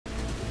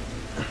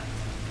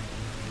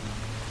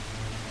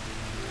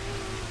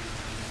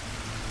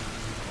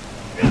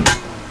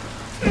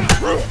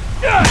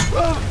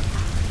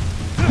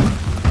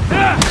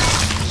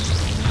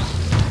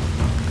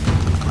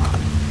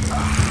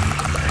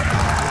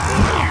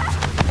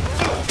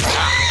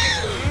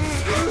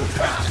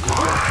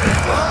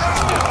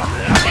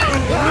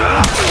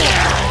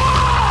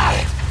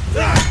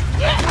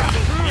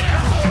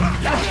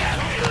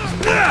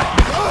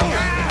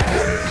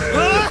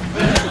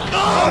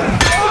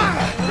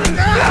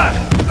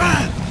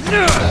All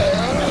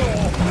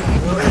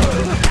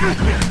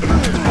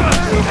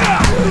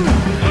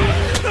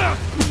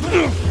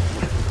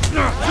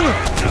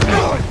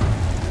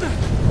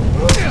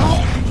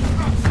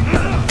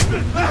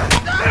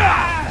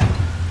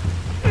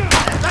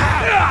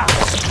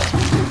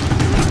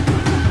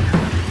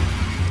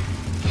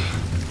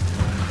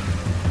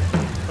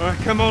right,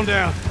 come on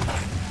down.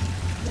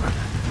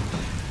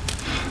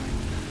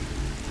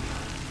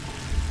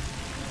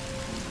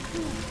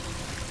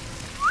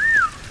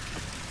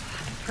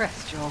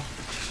 Press, Joel.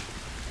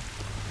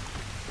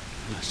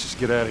 Let's just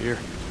get out of here.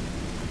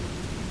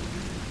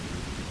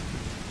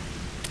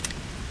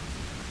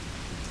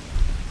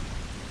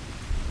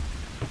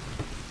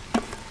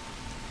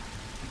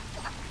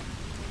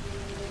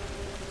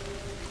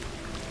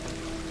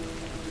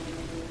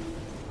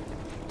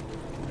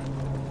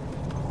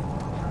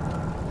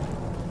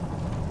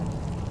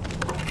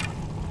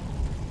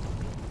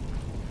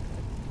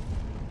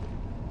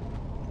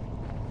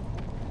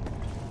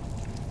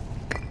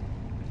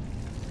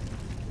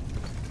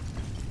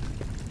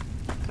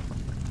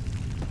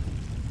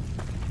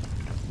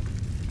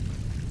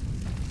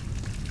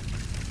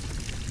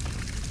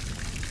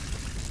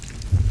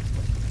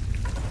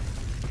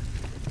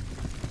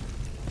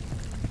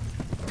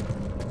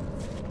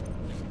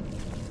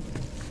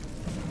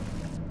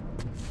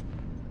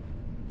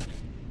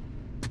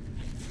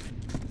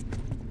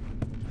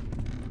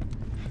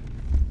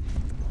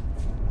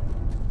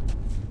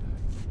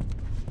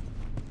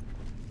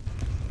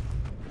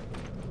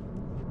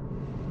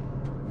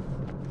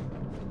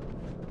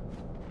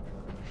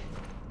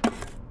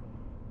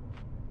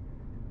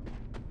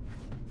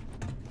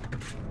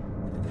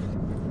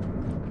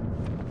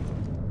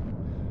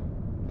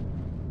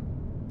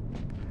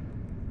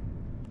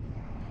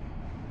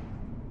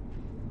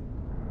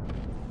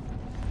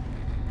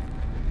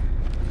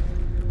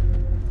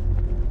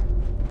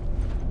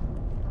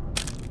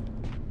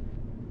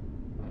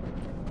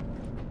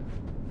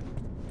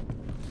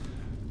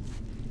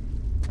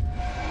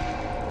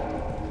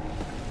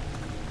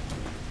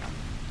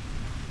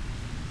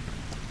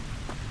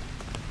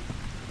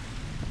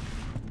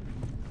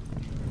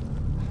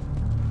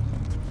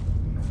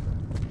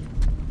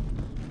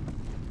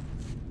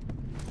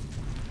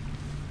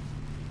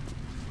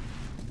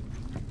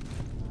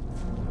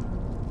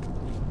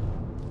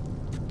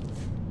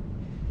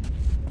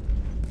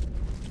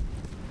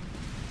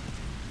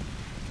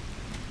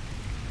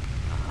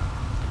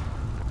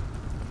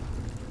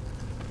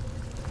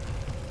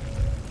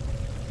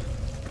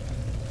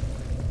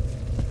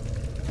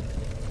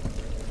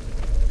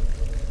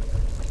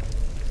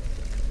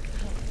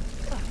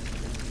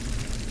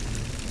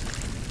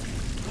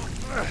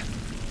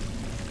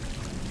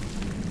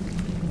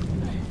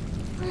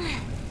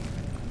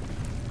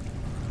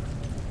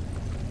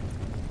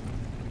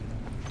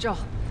 Joel,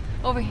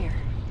 over here.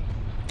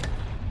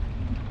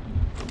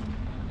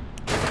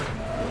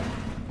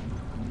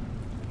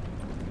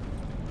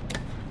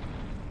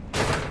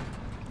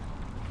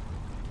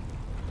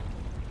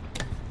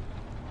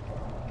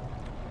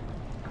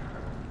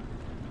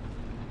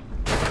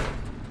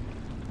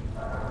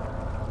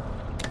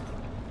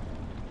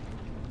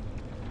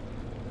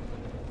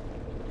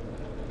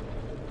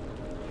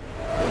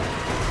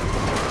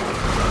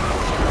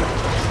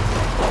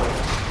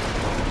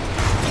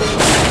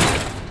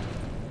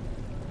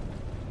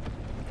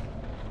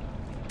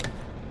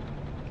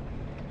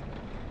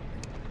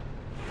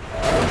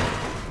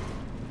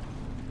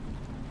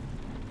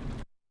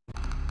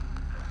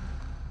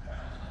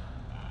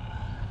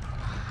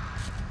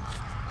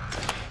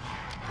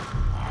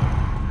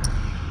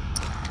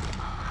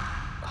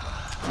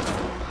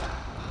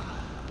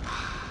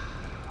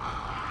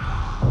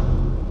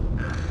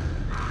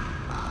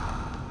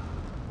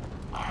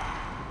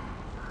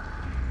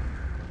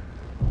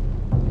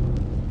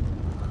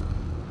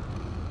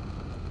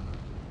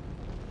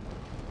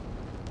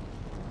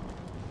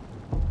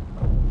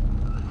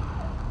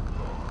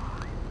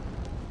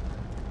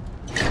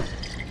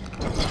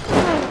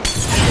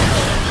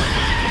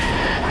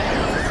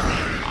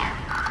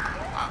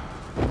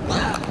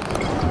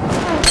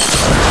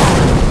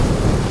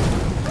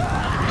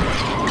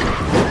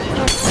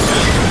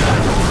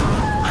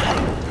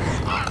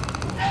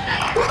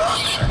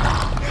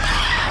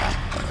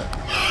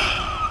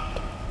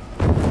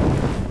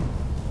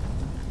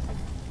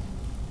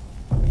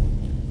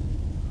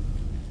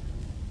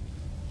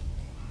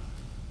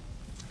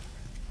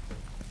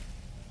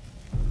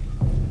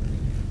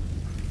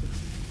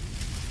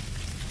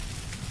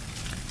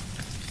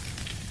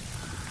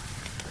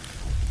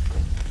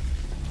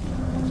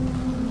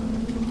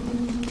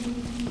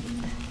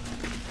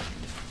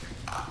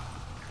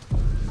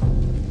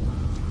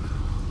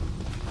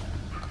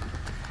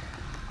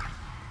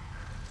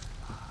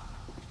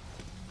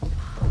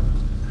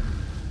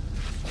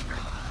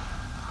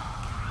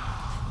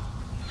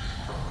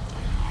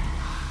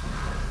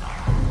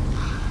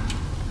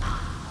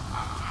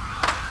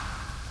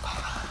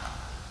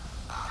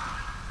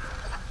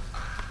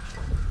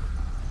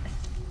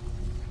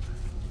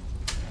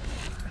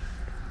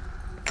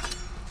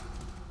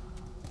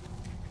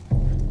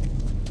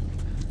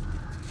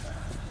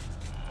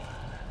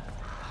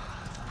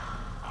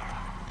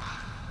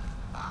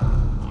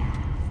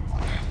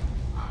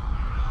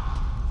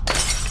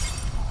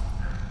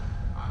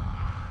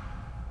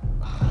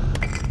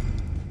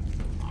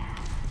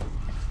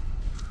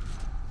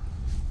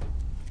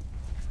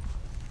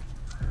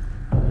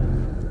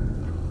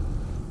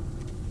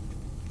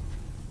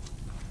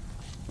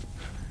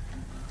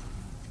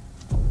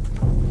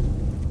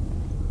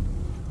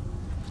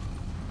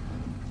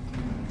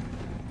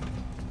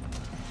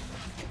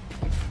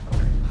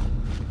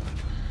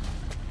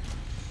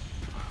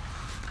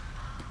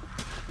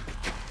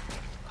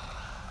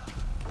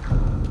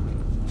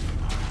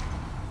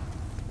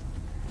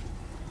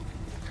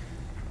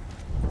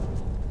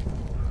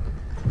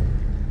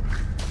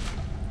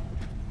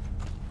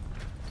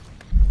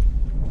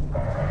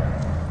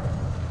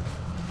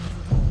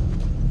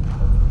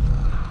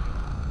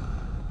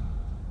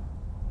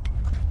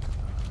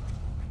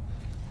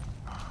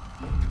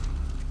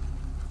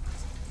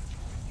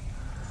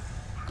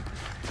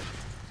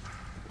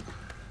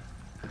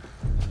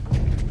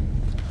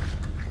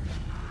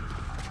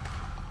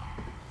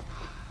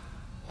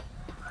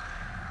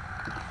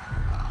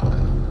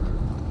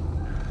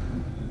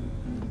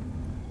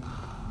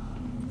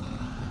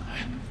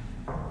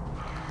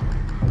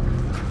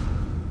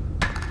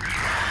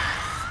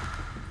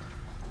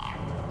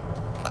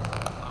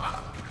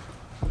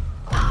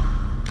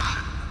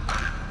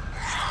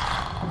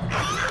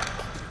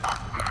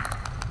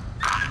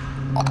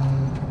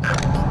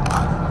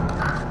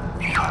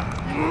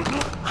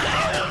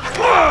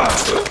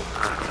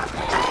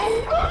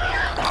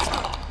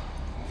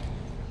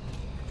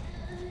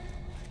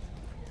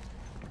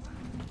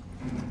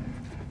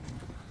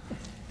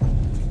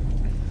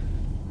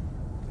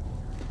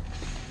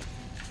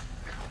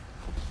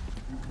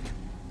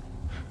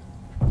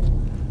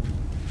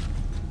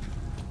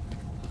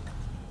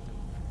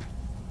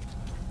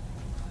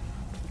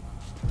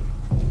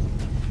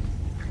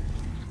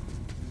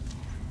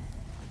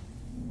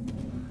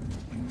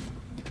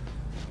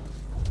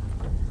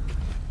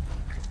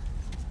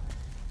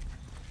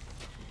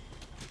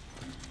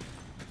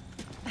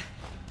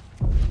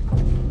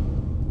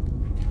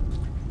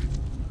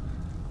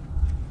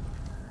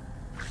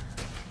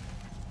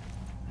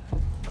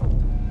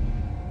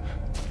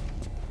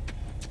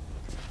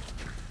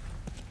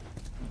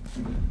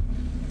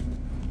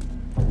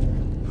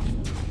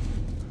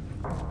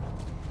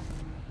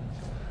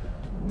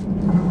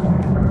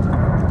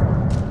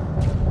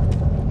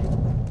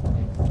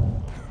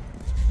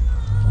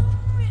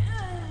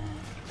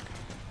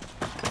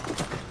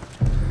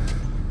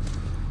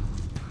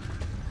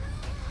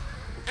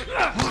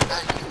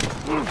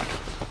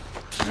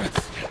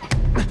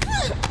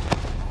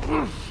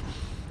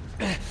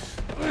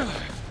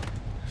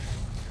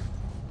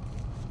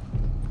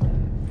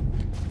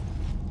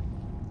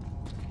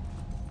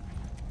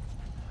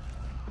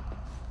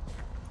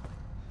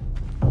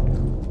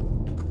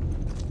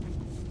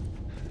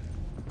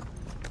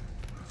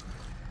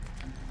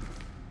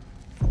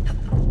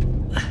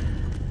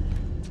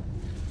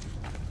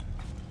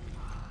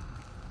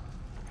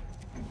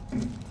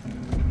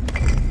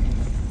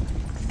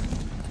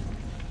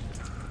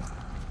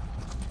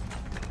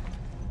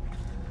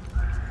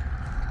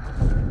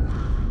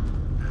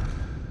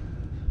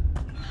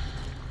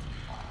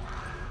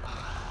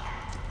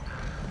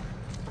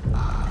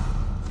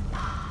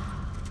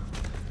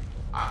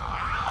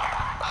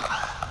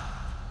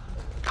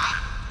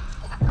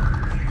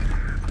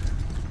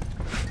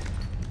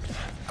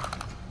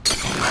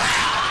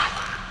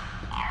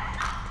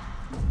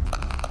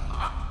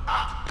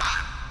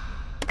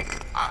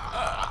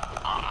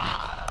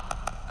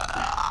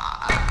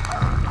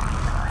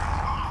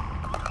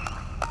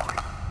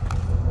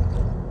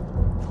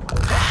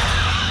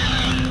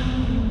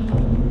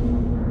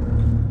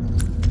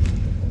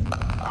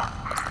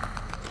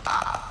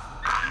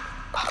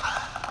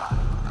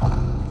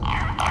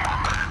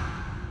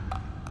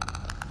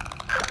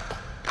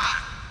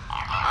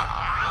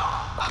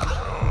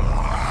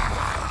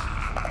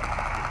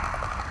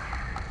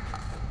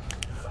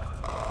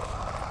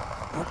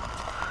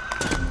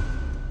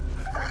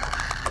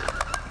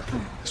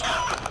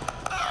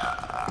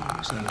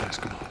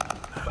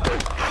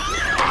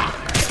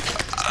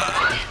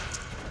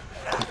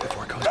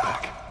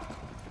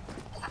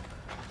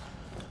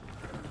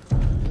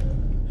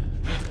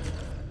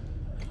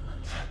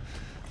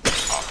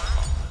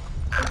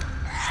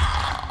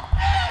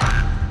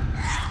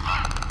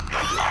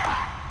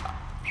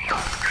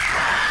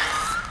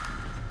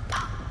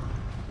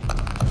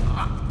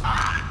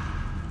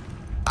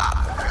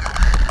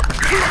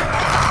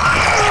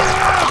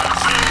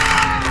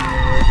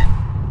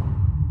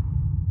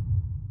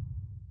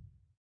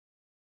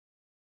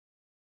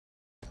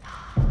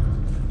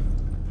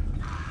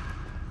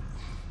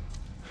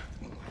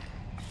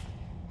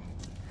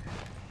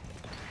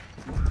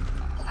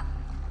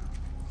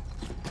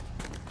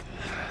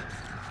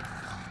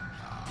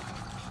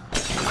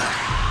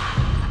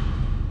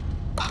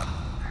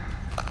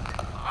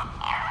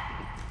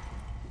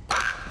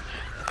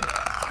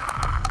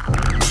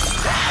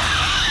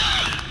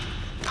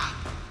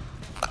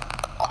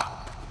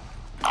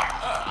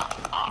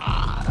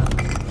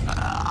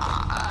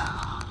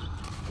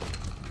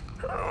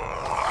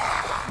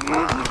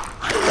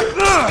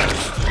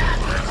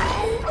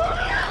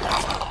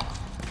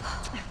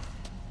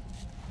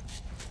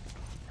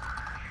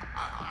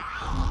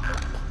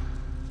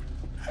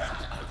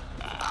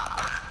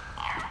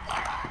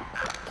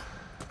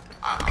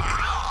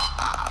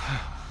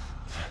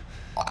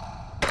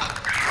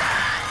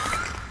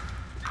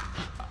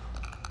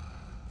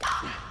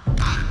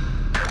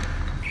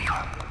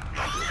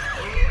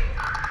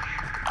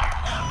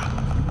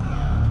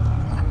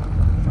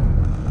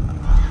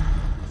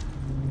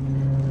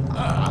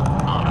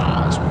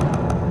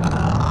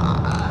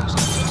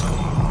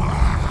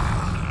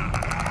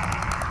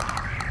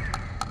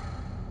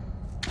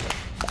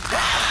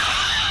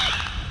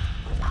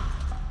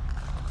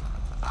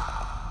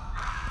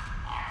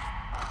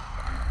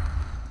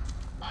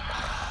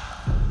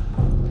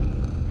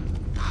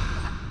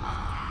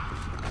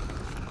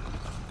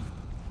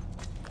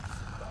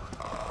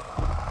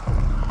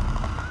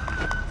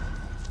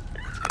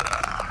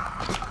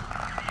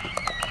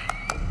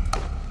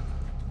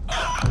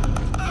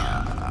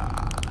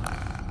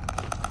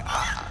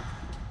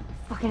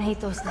 Fucking hate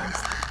those things.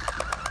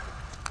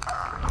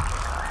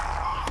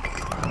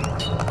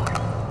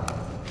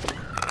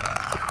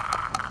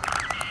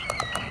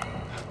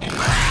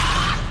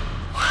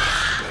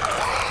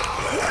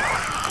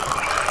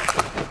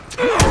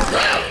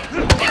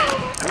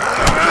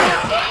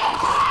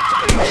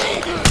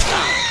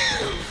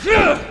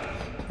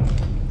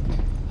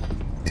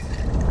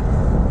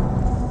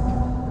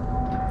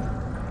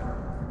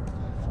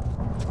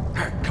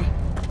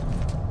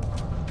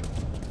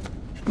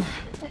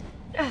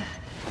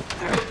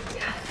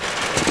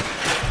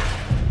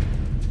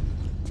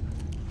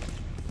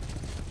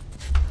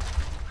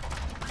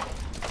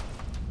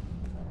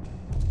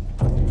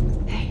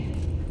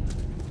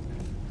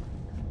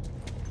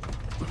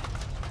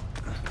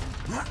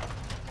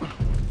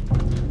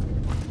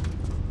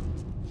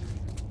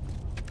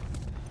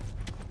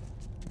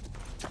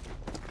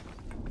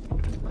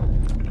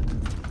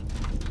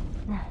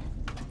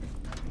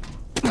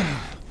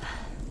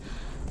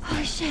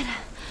 Shit.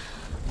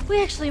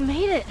 We actually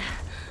made it.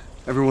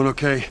 Everyone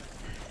okay?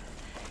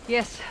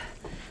 Yes.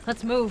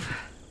 Let's move.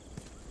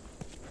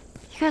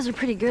 You guys are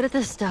pretty good at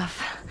this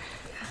stuff.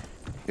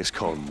 It's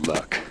called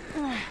luck.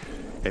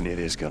 And it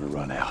is gonna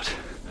run out.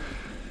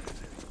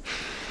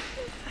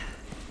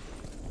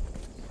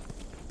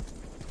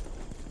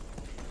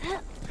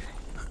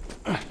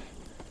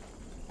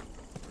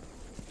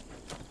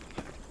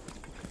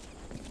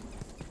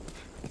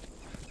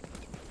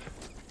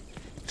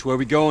 Which way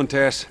we going,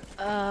 Tess?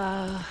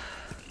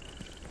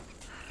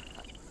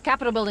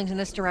 Capitol building's in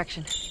this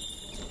direction.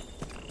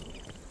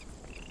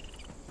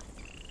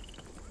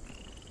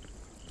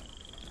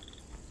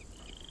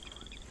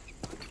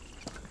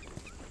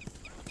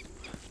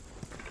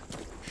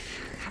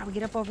 How do we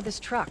get up over this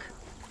truck?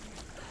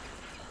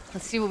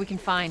 Let's see what we can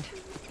find.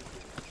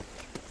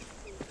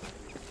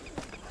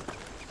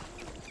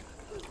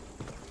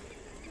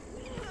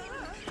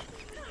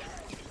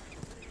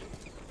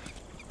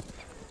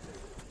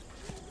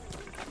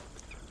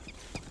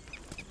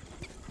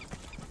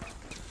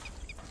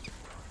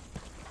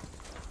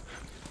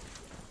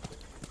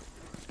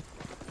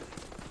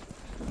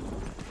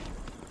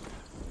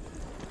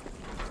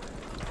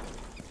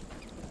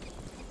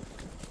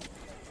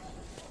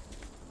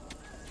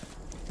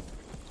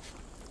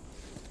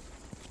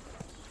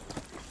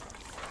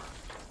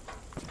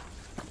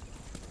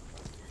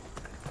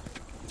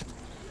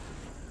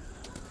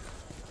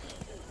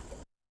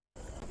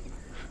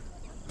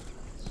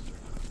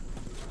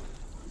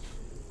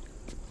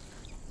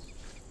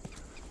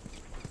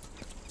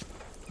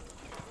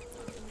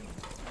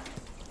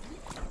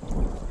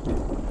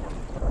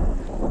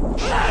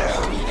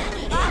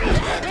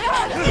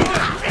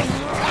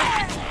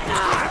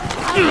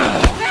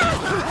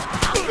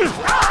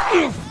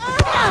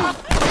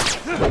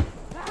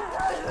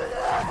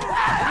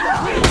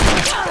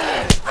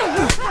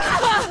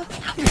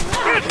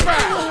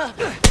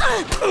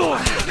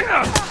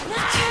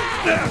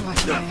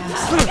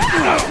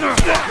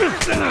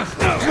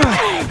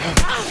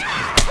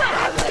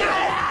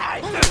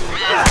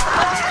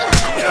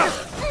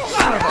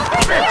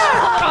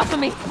 Off of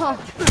me!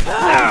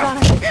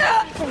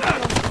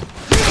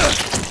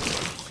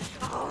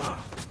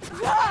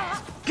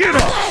 Get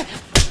off!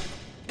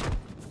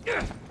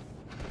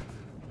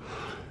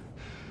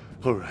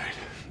 All right.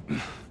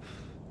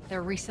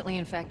 They're recently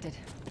infected.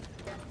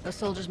 Those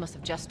soldiers must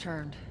have just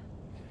turned.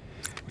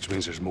 Which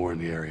means there's more in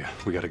the area.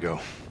 We gotta go.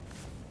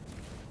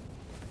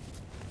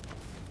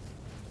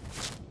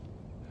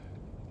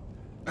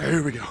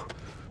 Here we go.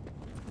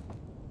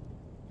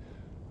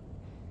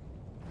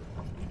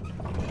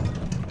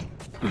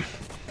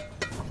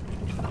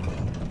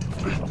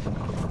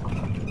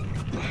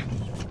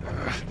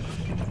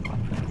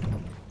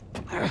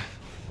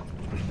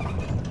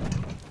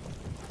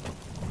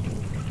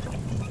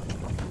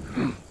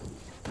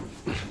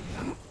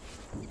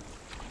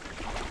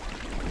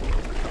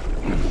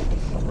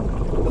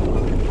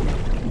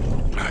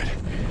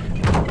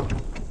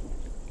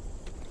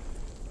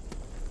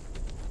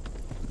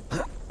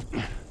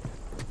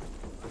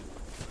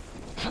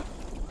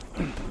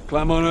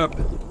 Climb on up.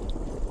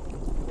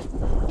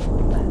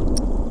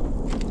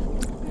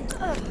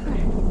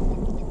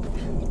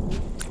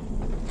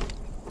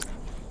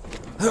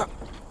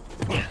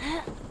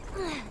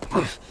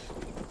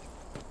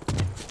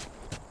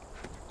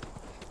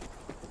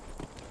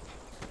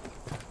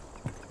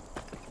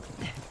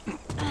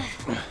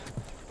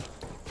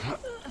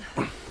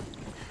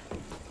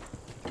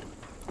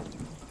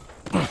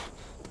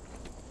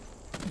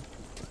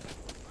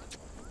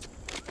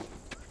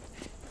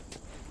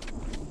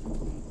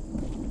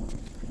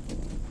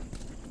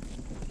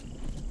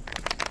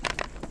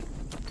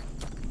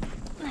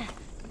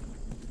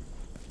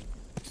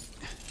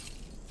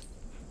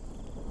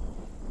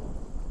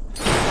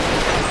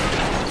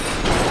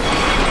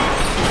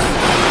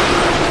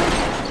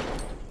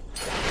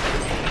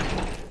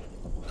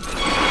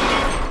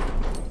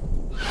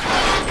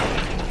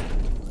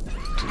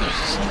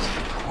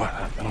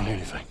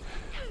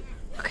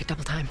 Okay,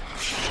 double time.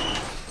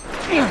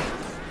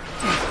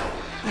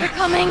 They're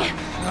coming!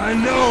 I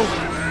know!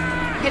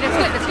 Okay,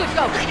 that's good,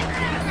 go!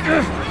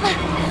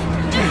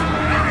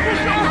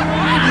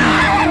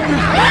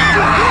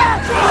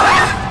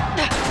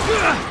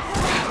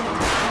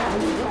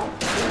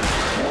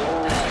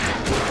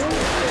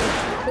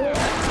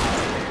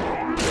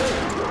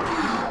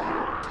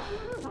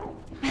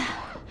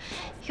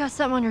 You got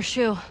something on your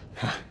shoe.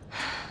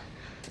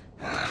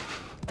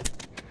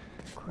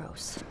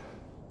 Gross.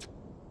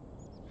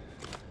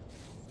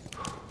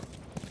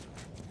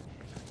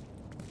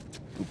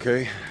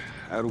 Okay,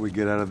 how do we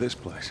get out of this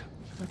place?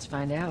 Let's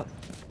find out.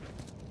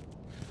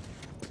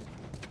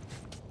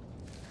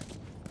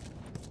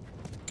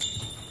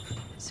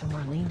 So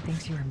Marlene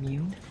thinks you're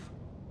immune?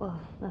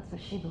 Well, that's what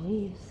she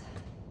believes.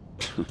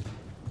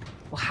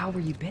 Well, how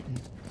were you bitten?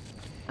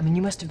 I mean,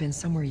 you must have been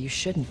somewhere you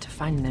shouldn't to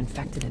find an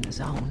infected in a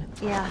zone.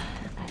 Yeah,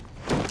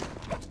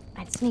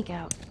 I'd sneak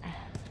out.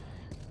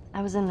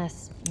 I was in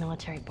this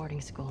military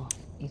boarding school.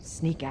 You'd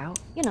sneak out?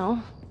 You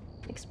know,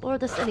 explore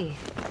the city.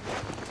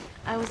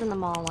 I was in the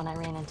mall when I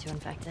ran into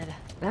infected.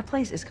 That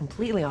place is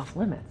completely off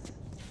limits.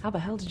 How the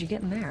hell did you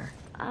get in there?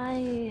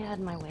 I had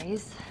my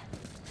ways.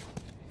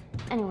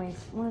 Anyways,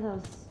 one of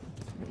those,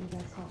 what you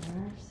guys call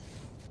nerves,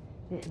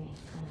 bit me,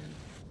 and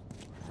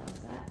that was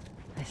that.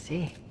 I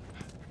see.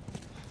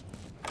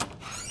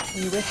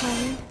 Were you with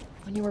Marlene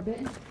when you were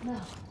bitten?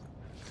 No.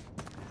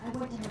 I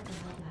went to her for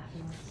help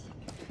afterwards.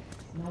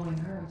 Knowing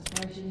her, I'm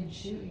surprised she didn't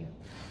shoot you.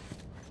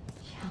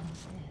 She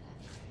almost did.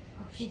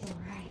 Hope she's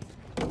alright.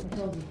 I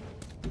told you.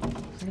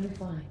 It's gonna be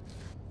fine.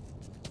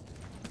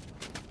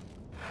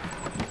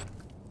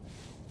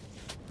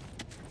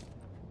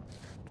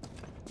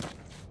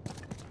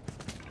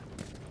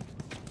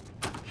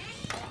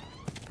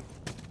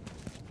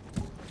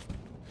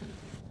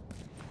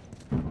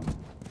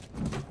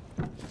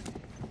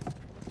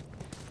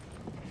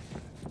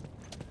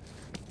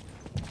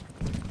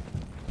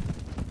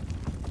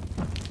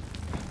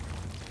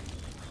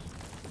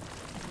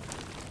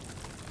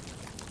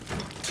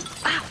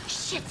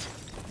 Shit!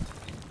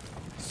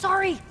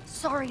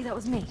 Sorry, that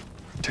was me.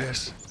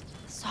 Tess?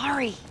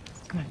 Sorry.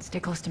 Come on,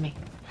 stay close to me.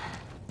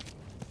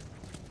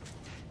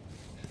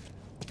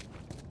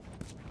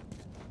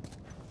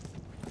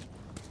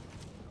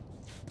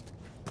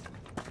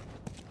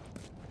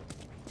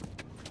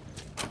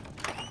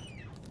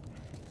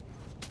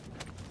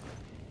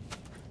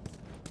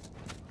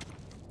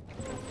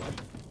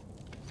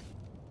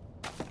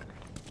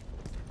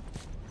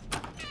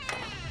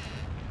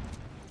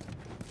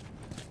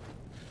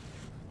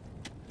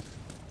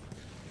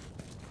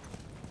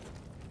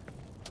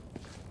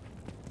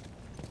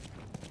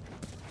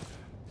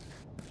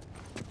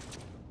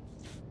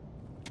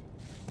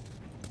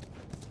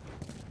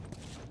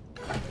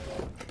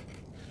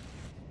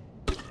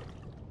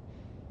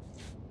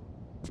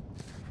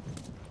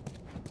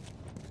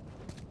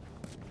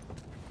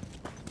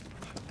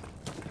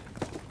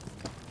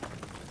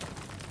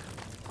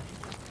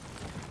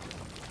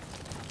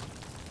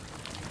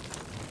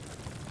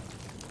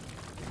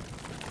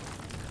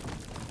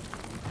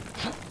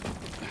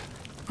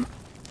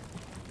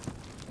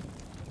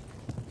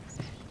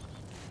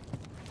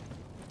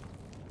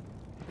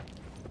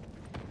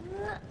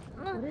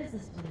 What is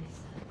this place?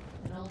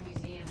 An old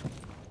museum.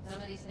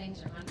 Some of these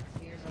things are hundreds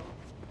of years old.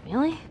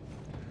 Really?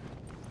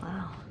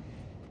 Wow.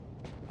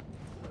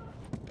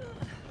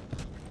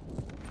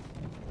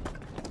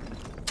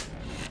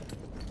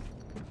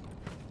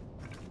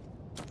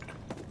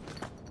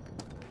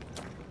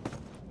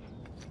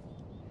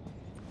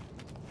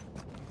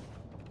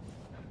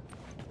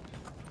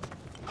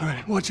 All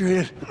right, watch your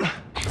head.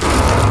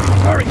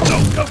 Hurry, go!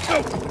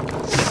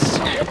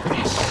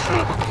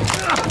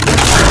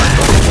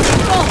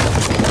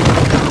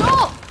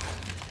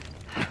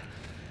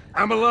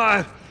 I'm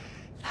alive.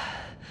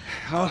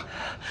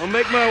 I'll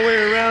make my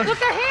way around. Look,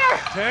 they're here!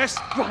 Tess?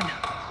 Run!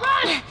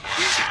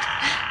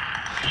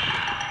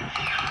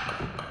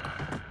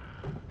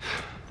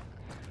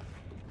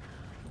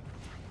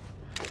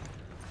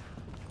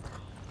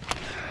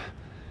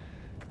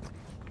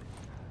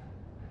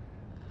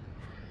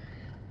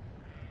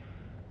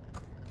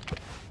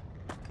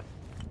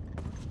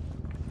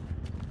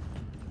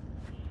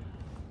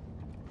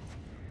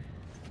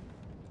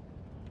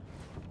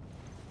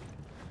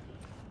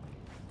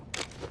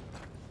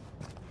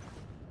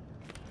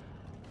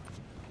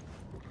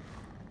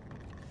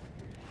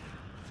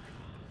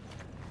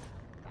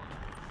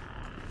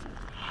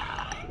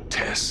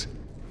 Tess.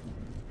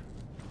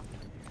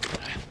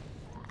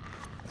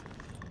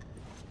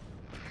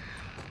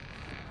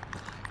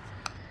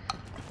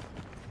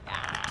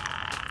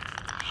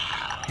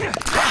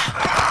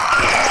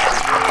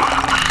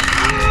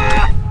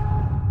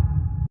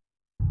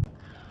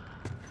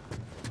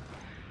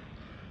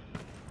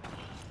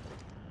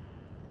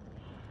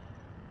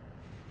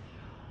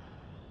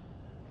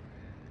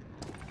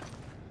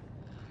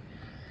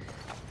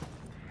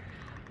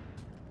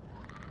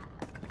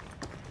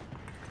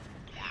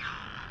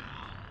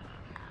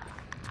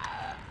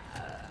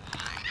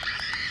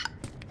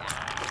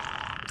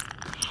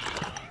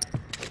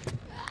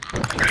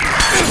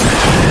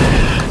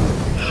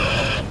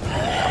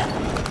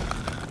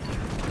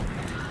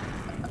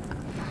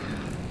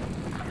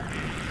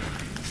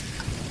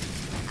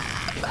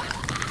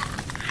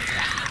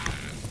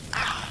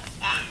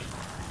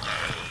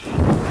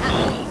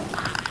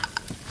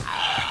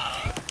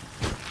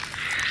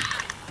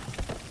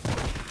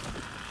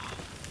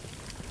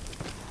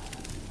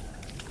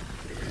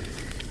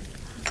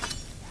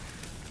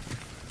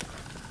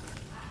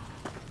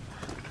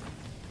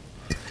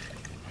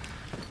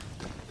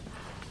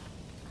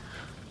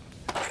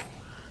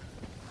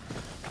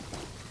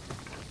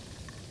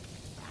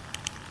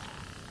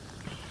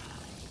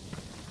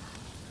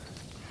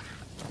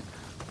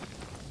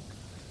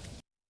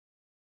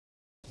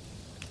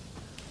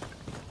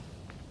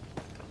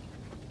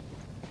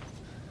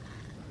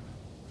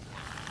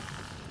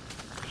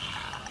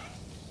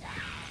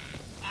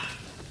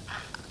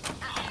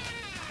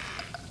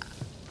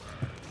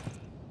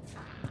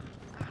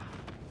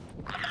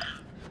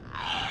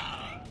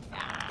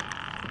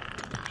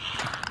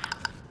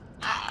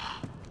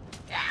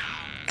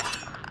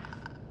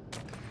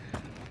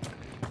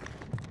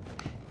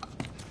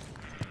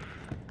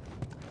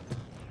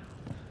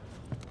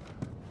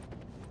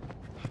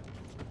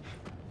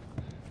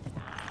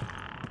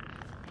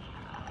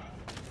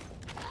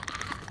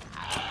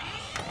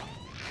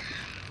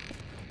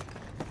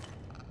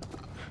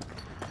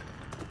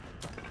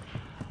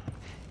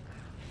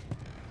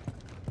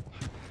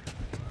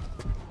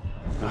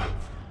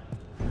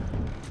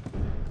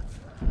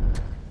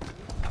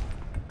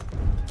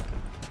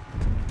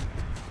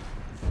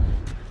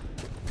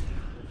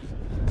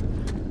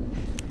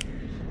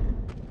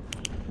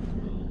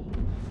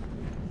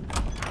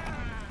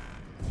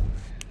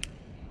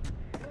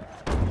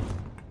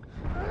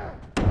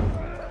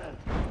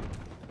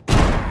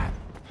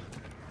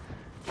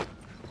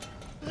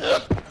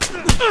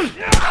 I'm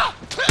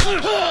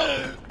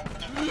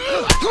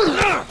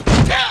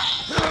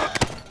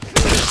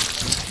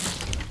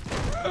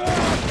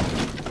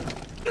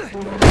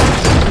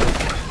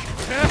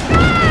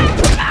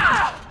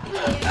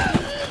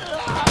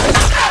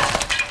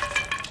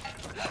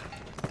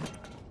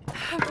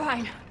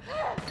fine.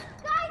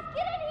 Guys,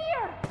 get in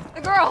here!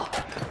 The girl!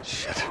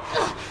 Shit.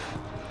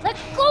 Let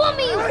go of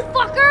me, you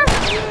fucker!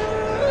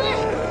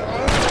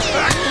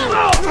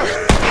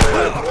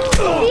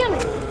 Damn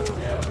it!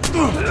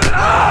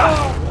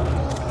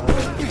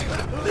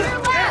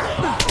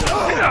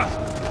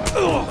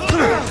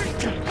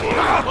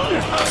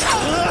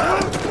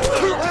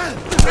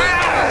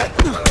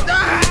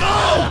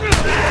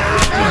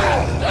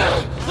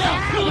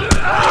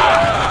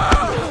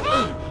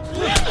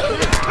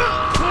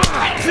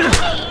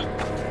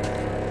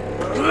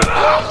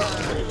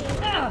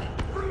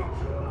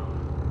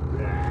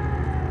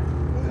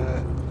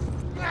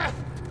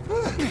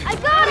 I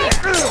got it!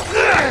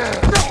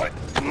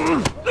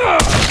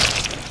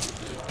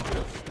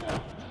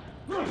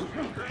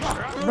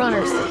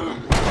 Runners.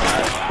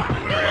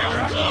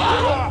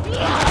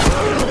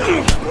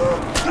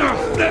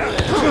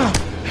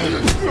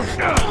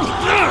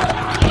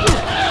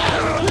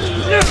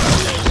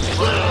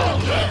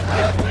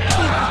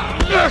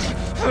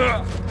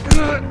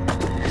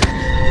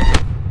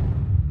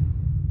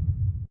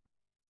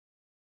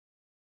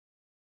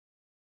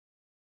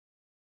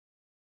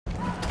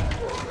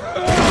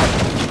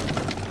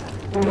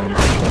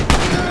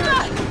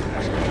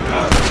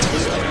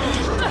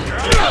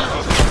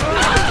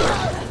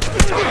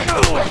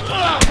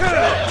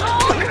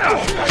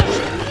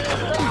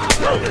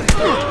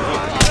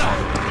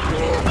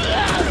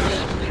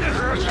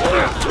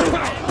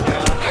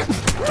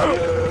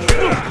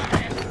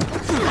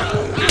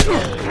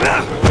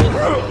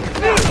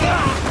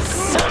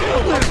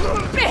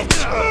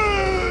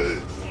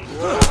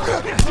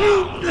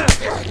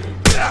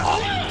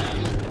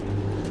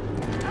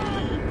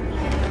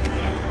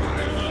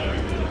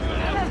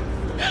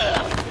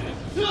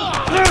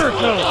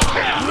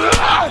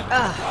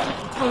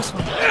 Close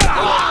one.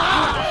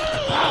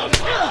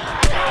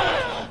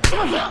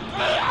 Oh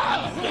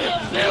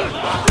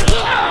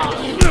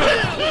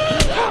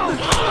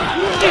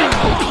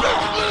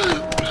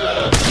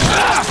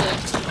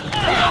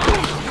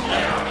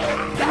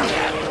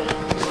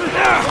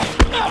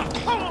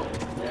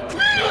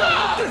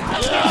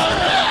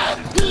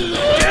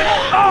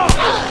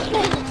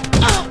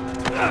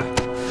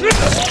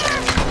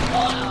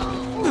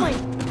my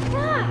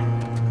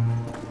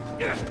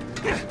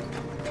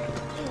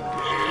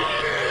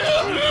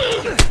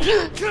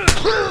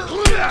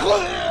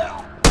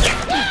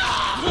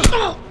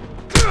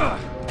god!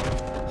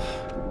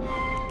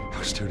 I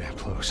was too damn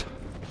close.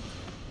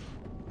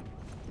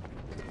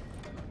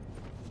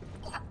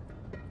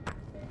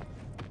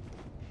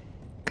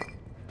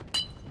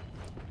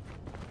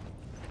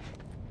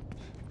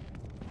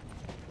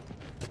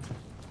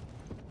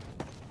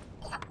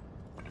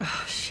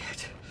 Oh,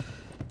 shit.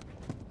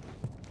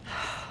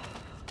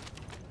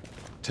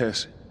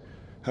 Tess,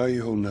 how are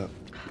you holding up?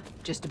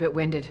 Just a bit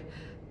winded.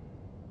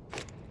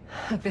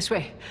 Look, this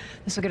way.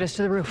 This will get us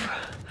to the roof.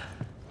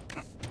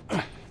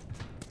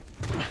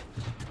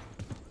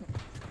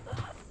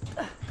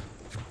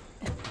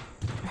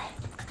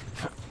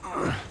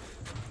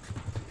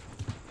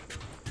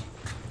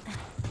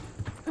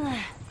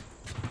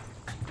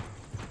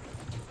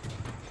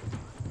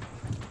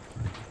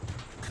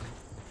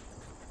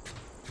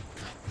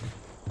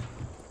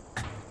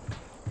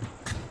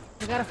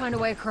 We gotta find a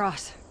way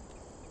across.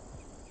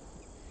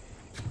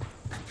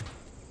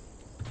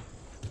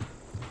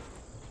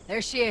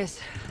 There she is.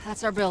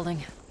 That's our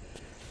building.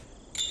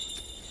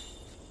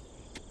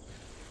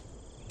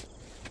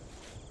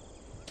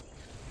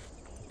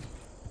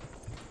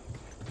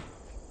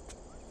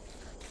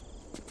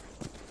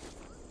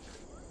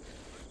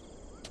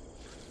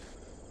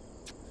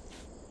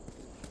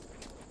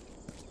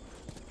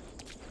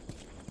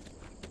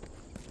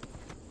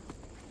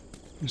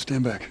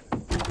 Stand back.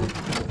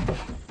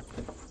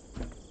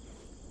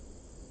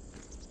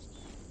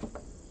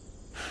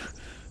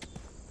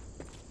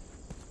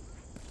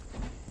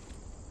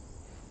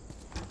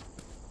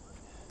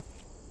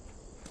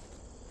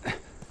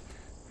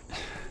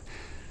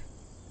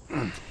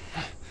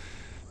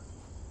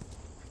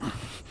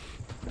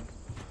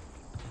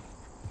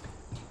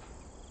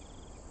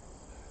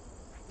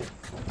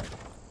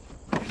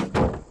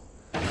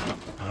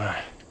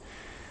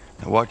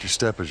 Watch your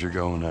step as you're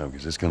going up,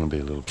 because it's going to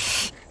be a little...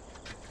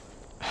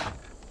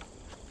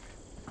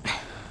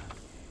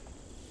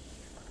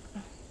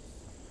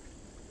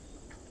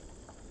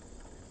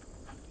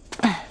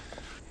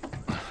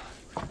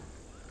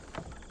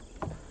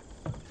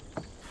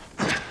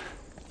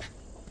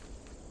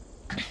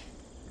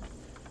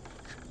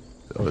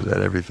 So is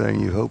that everything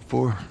you hoped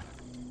for?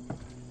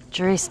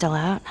 Jury's still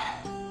out.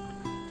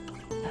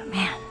 But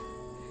man,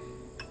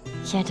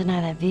 can't deny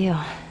that view.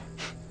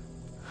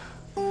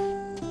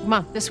 Come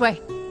on, this way.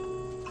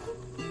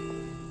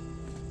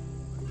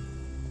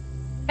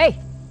 Hey,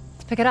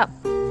 let's pick it up.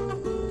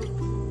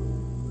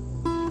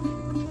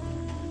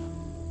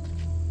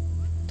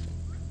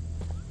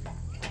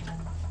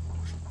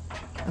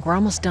 Look, we're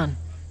almost done.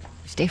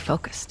 Stay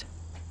focused.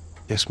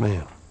 Yes,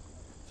 ma'am.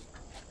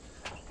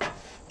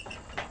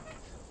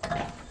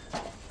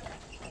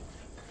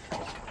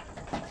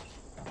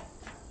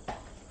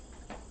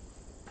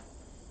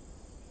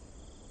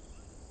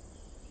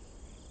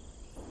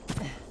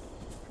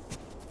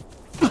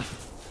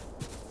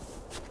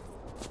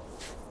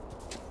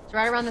 It's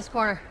right around this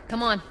corner.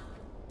 Come on.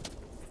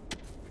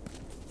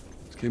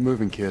 Let's keep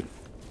moving, kid.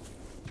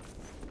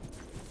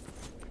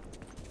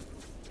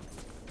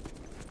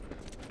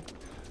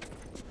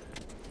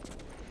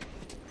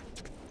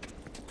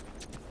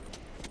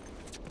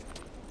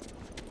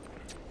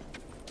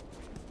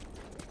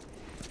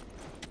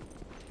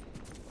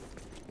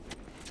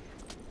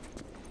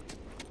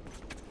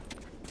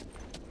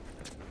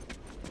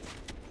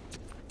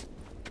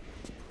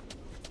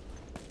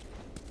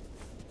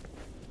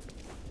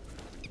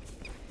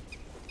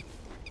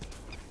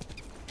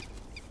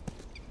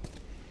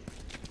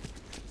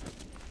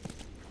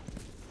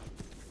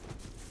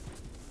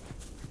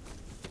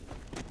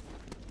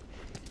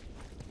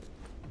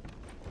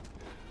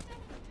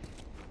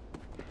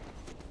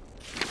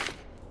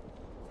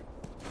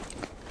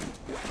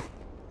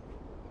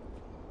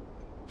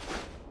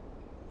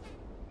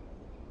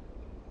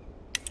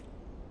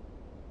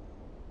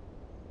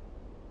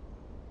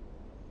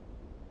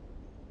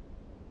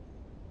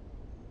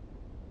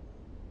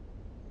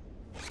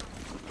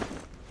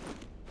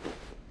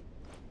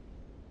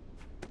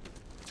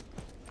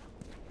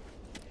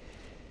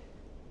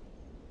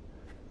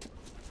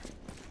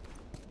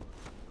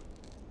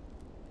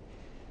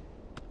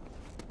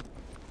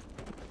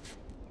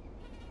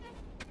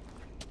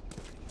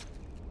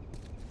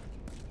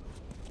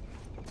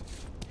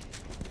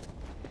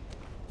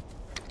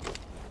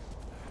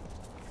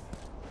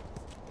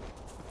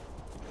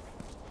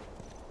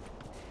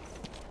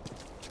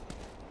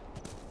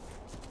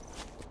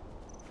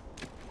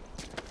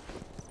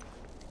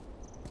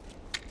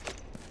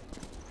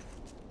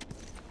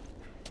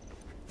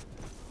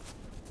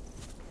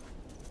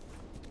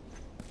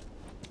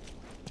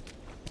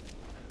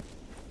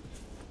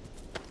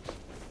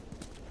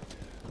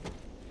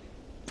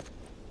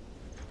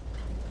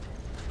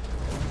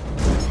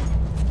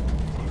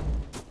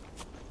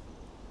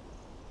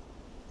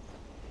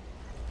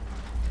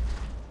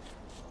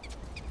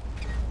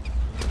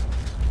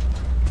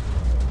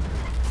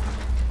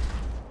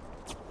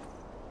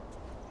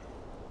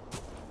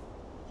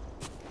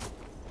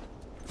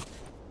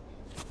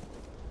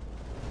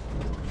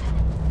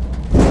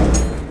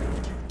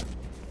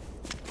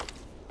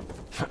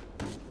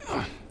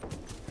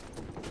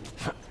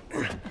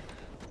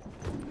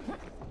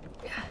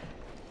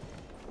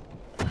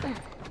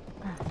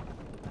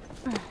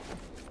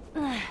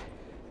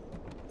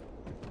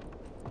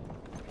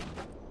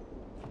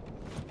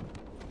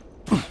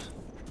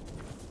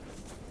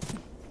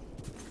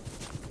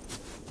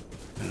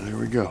 There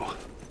we go.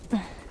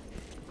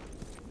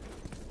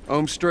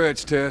 Home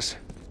stretch, Tess.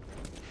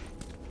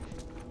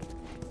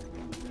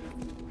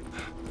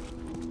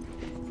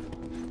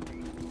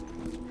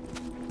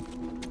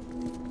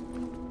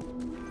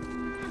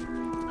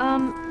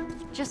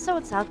 Just so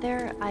it's out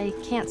there, I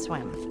can't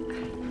swim.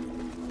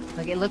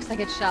 Look, it looks like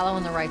it's shallow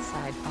on the right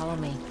side. Follow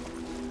me.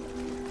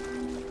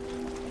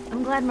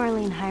 I'm glad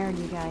Marlene hired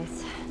you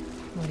guys.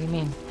 What do you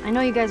mean? I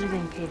know you guys are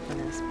being paid for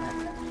this, but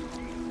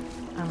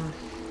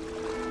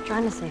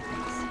trying to save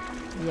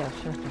face. Yeah,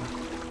 sure thing.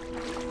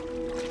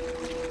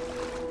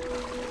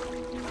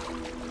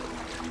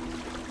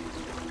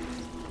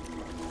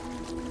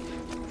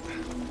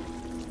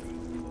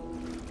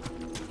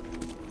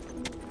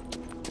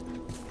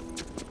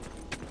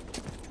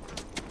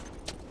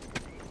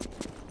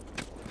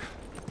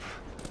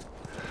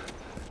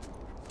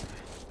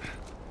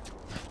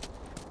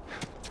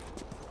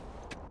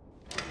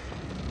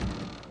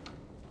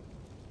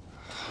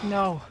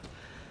 No.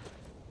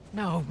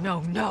 No, no,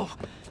 no.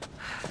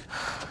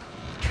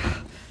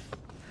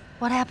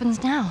 What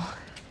happens now?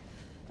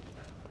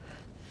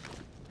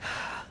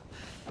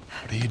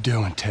 What are you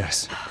doing,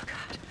 Tess? Oh,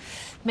 God.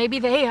 Maybe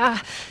they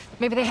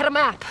had a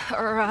map,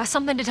 or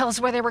something to tell us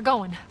where they were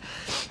going.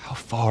 How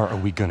far are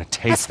we gonna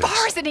take As this?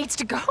 far as it needs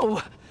to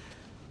go.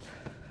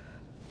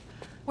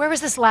 Where was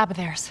this lab of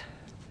theirs?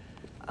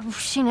 Oh,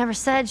 she never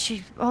said.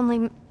 She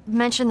only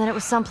mentioned that it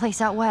was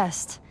someplace out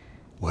west.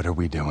 What are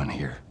we doing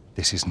here?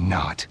 This is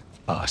not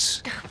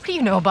us. What do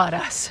you know about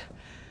us?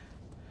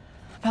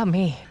 About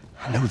me?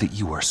 I know that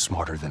you are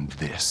smarter than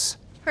this.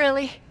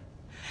 Really?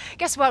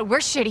 Guess what? We're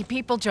shitty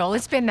people, Joel.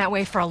 It's been that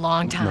way for a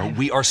long time. No,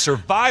 we are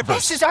survivors.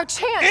 This is our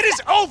chance. It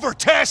is over,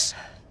 Tess!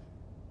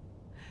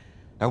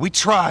 Now, we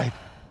tried.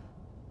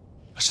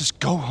 Let's just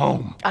go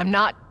home. I'm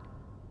not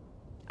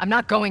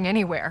going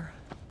anywhere.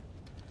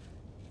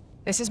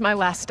 This is my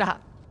last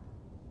stop.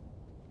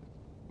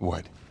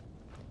 What?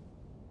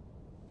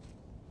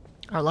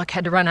 Our luck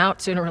had to run out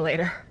sooner or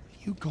later.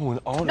 You going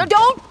on? No,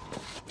 don't!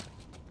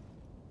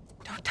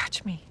 Don't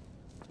touch me.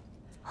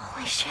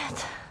 Holy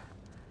shit.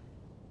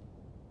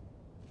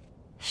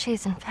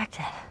 She's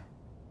infected.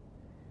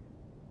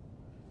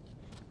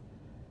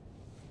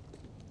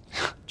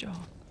 Joel.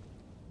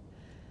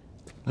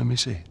 Let me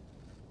see.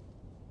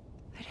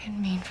 I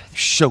didn't mean for this.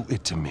 Show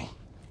it to me.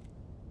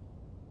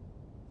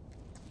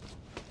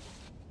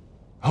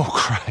 Oh,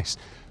 Christ.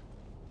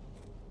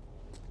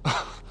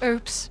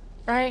 Oops,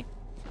 right?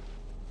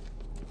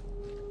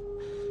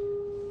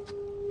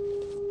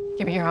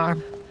 Give me your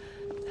arm.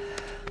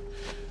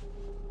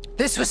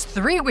 This was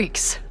 3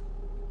 weeks.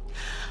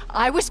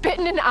 I was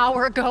bitten an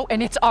hour ago,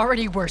 and it's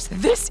already worse.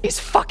 This is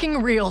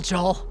fucking real,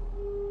 Joel.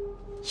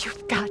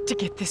 You've got to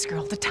get this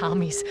girl to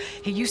Tommy's.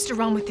 He used to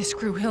run with this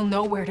crew. He'll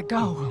know where to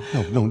go.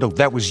 No.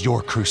 That was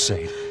your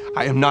crusade.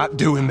 I am not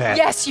doing that.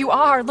 Yes, you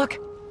are. Look.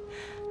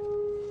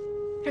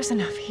 There's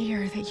enough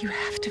here that you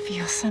have to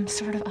feel some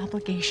sort of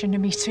obligation to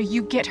me, so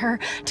you get her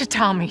to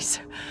Tommy's.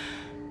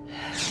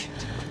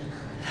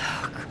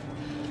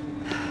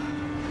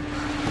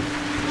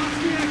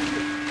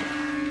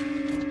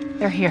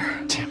 They're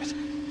here. Damn it.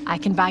 I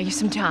can buy you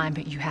some time,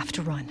 but you have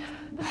to run.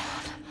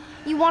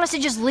 You want us to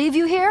just leave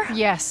you here?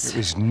 Yes.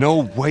 There's no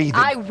way that...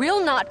 I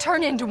will not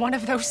turn into one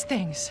of those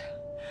things.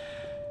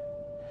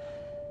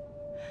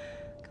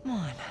 Come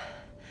on.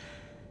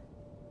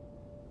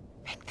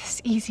 Make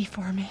this easy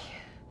for me.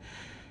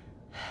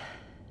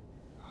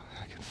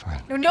 I can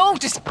find... No,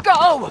 just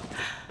go!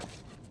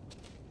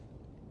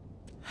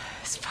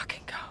 Just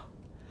fucking go.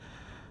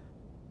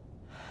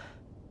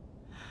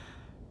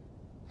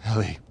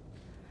 Ellie,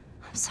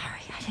 I'm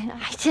sorry,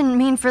 I didn't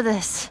mean for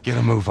this. get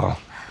a move on.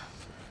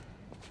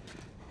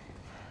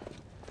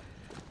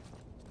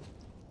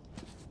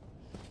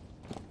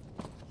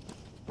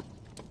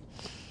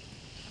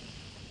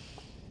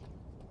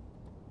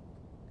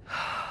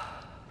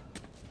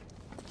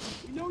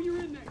 We know you're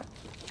in there.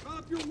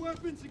 Drop your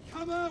weapons and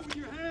come out with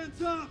your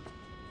hands up.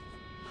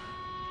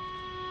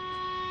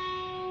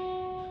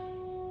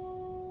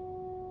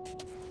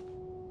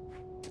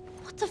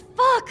 What the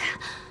fuck?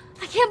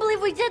 I can't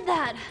believe we did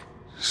that.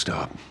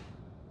 Stop.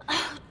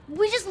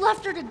 We just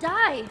left her to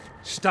die.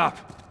 Stop.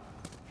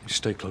 You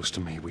stay close to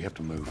me. We have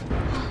to move. Oh,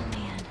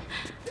 man.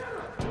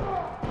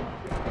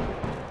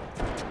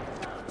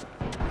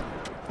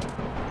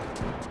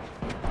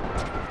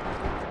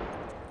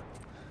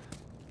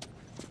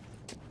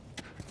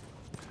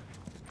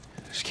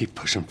 Just keep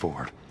pushing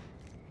forward.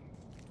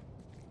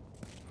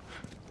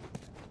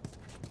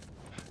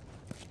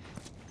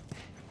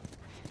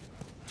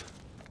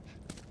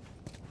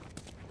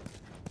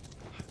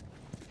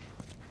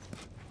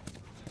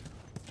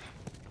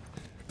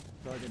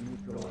 Target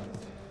neutralized.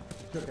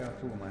 Took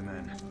out 2 of my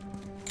men.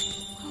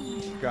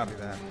 Copy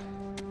that.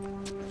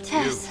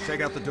 Tess. You,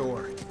 take out the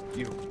door.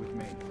 You, with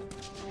me.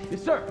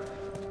 Yes, sir.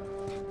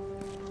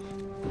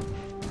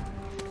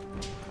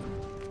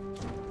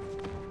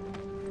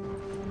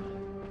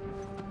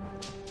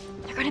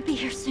 They're gonna be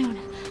here soon.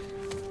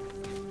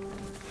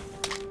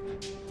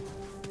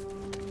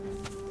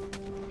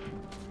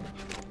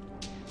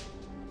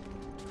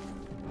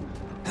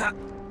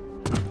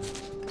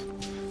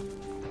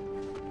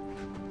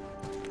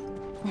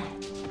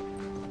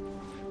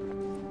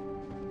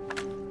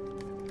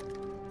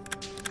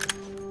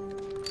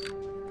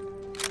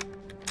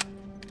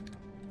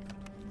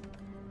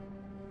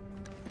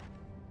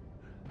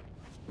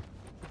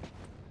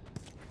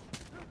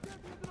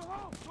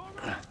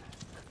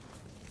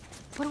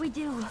 What do we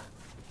do?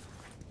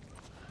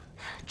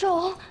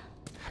 Joel?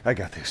 I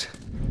got this.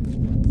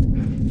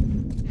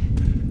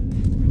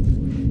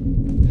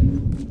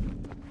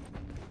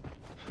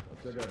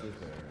 Check out this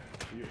area.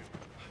 You.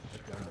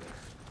 Check down there.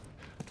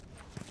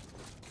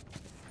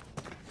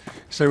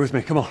 Stay with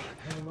me. Come on.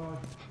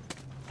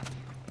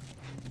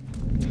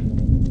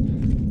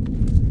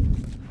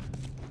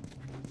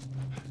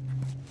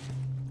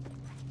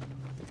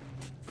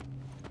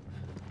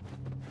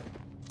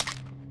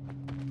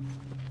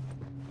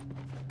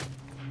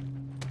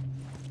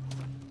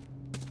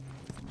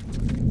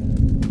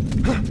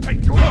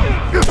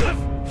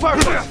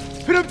 Fire!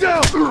 Pin him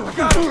down! I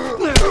got him!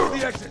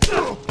 The exit!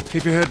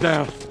 Keep your head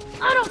down.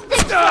 I don't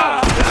think so!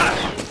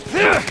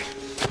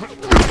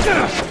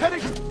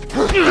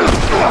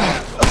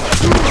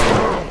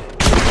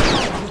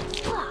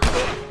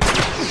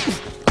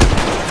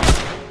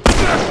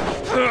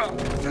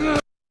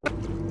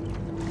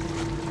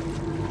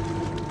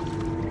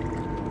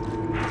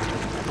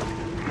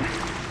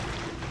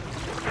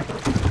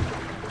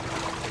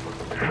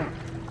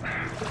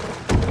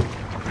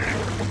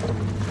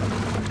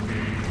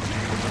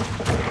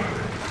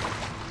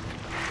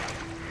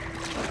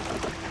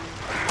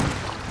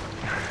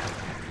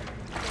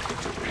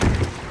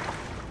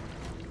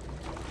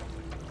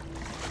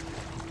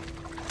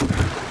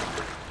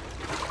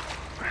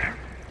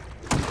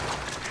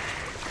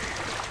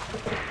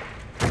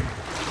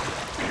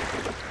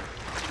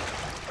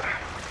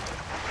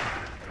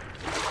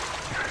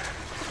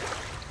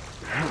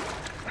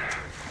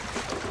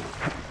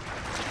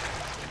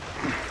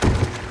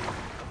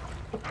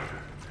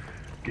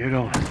 Get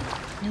on.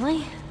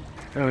 Really?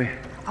 Ellie.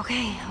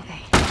 Okay.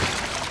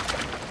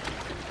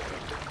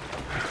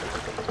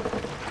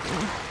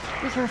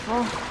 Be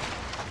careful.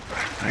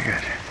 I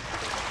got you.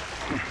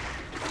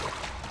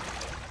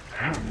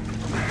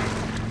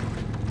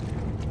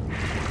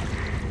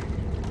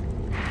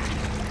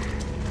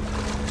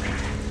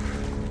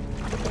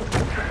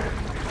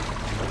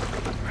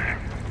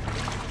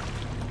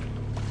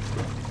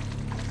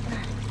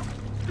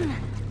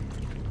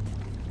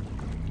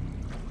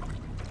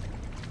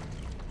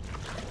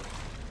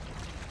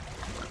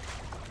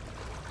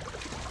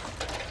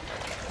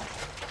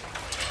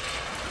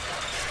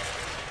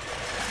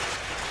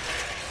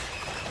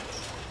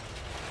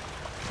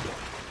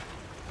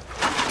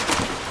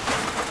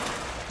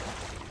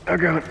 I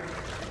got it.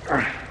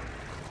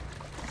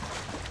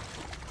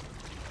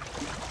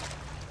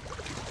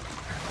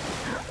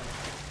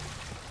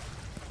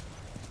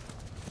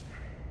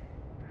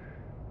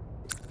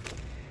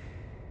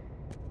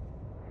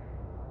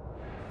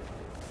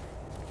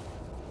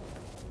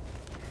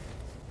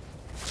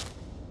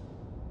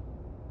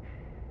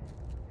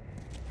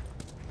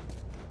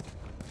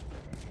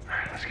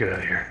 Let's get out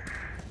of here.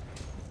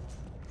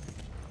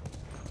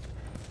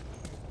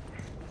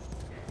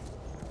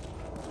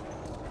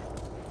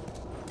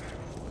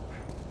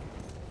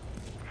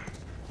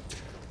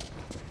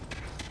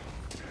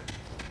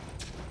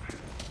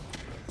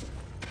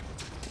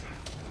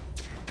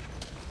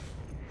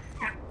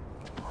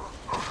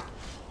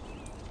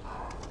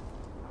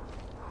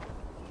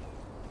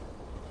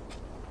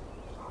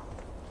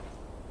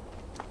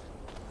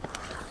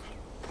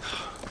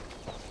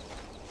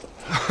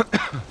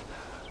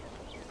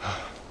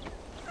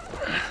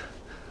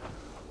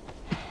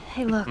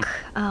 Hey, look,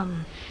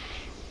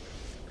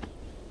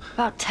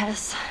 about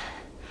Tess.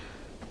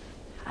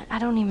 I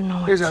don't even know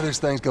what Here's how this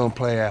thing's gonna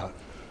play out.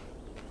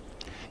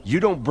 You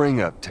don't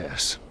bring up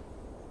Tess.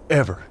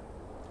 Ever.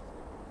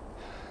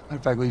 Matter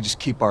of fact, we just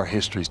keep our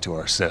histories to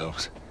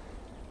ourselves.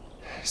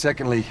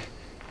 Secondly,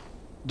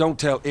 don't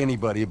tell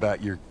anybody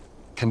about your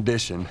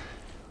condition.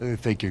 They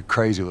think you're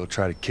crazy, they'll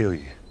try to kill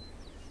you.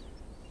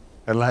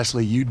 And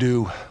lastly, you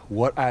do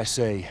what I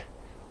say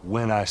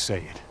when I say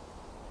it.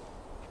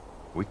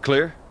 We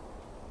clear?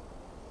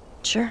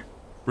 Sure.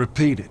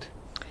 Repeat it.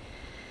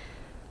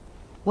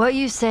 What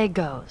you say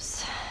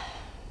goes.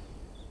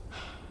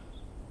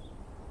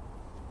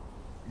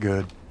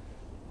 Good.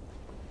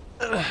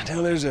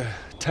 Now there's a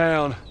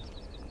town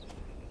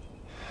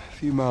a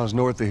few miles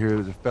north of here.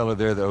 There's a fella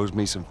there that owes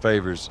me some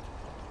favors.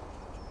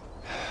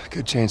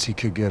 Good chance he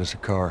could get us a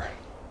car.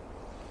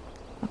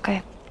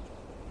 Okay.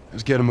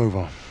 Let's get a move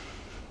on.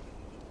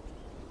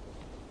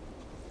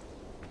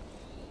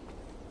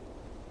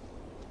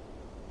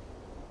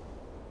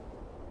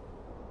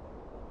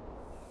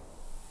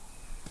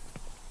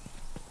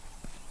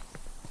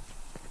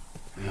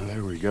 Now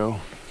there we go.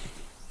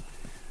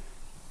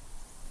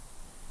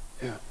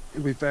 Yeah,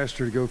 it'll be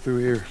faster to go through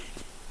here.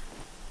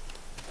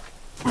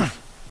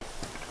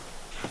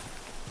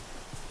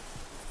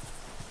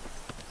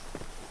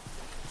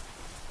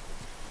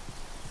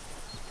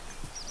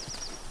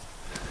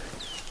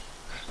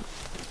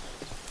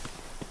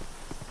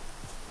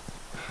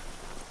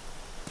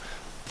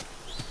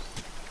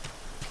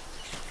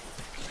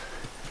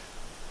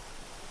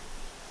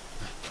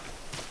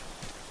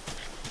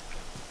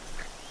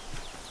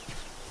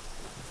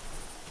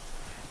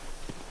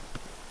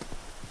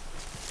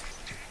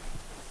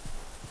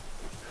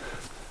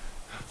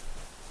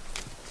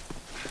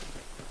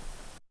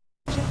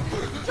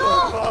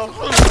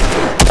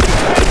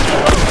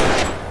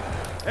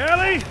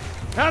 Ellie!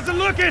 How's it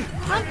looking?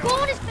 I'm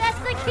going as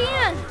fast as I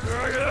can.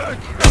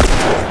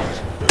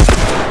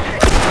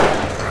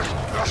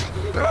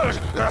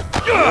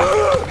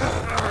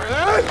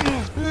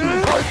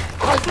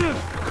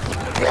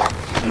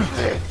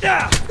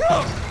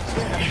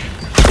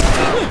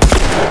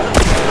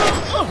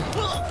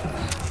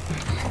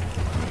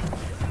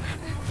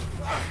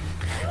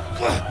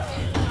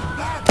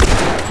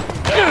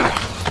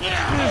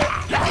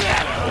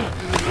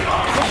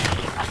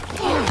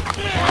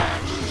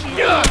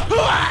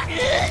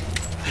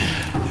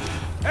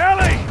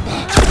 Ellie!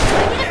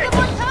 Hit it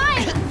one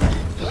time.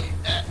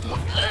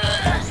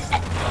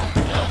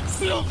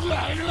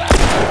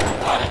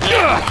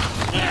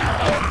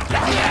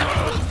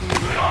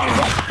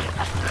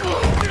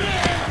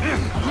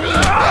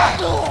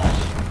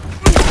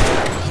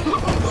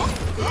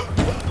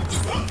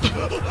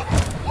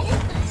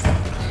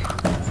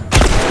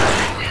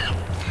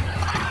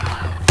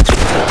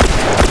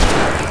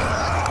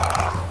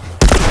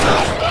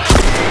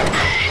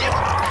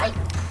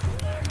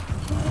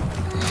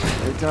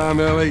 Hey, Tom,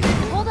 Ellie.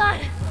 Hold on.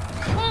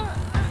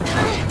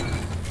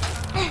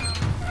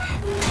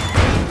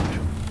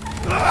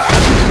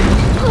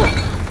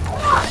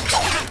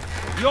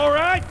 You all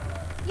right?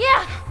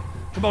 Yeah.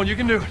 Come on, you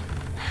can do it.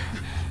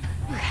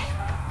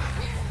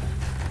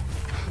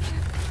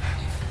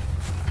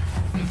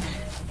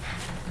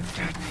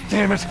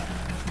 Damn it.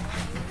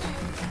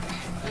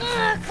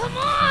 Come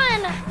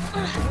on.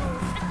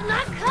 It's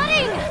not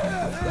cutting.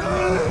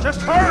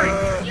 Just hurry!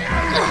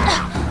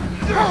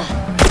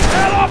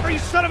 Hell off, you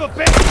son of a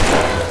bitch!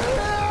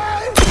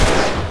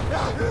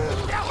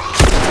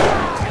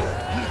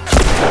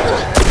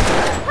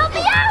 Help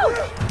me out.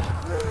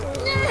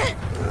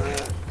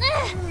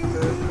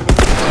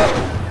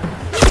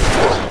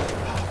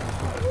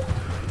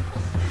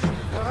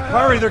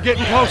 Hurry, they're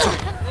getting closer.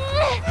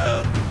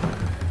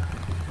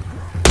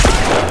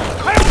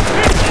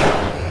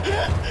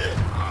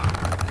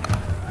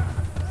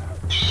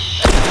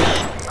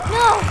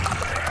 No!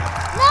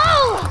 No!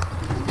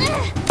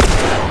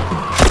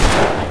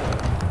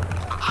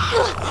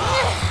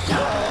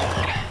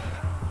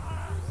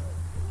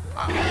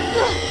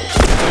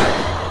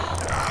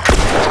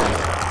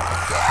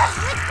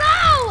 Let go!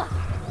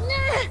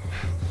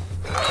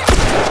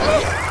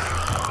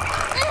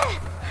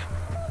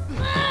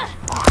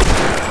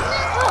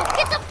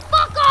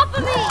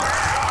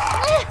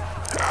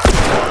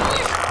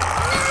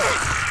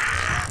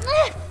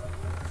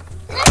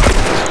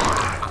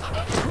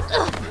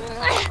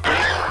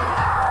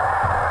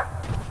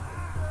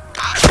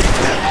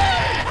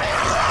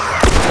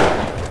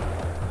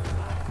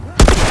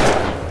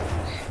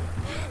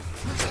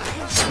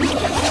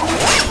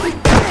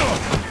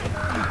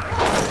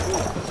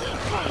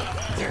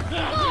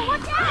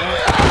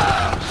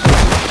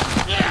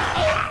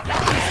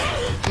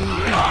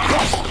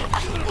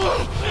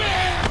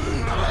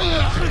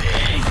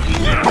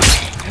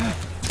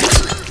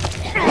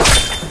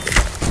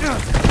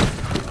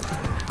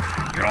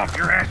 off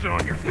your ass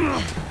on your...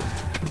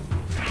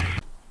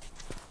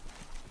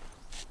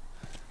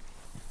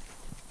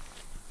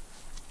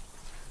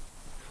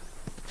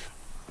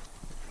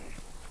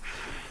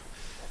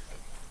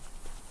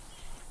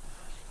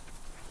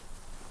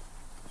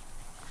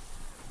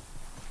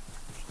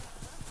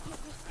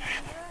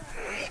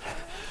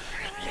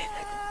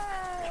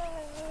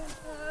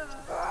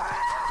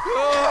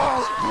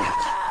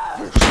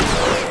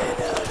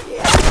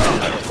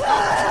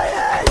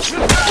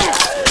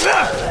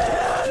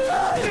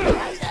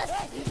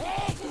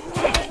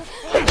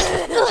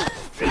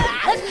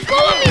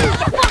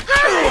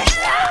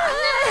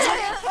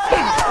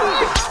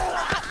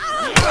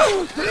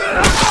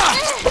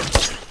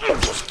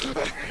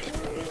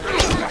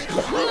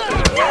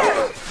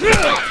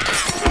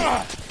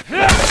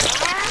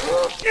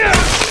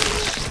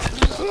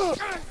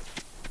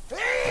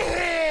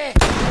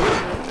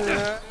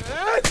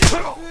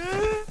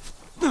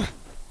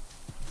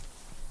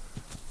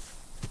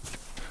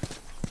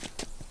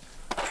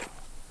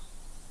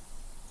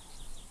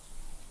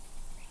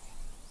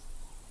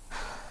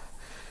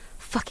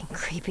 Fucking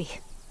creepy.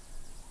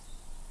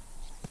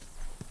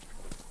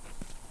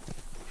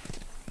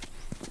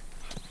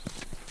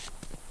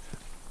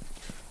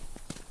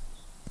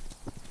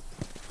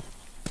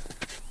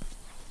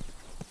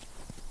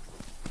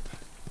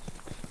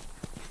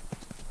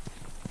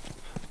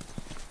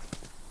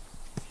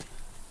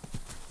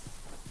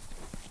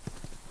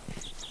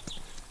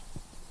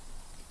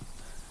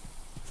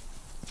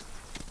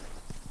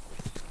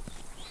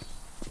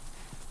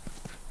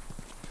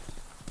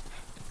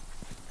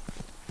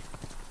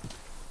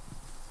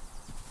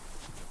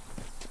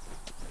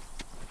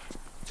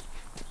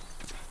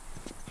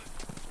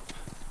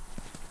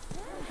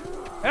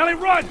 Ellie,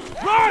 run!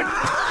 Run!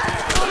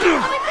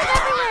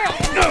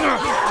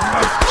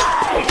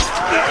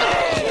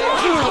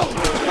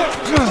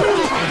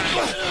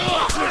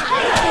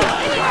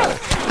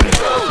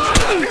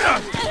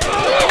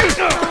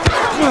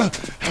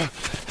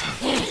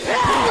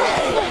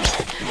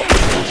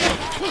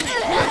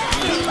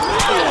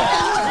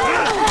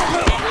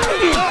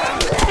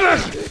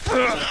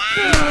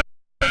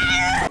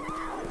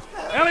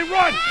 Ellie,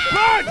 run!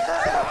 Run!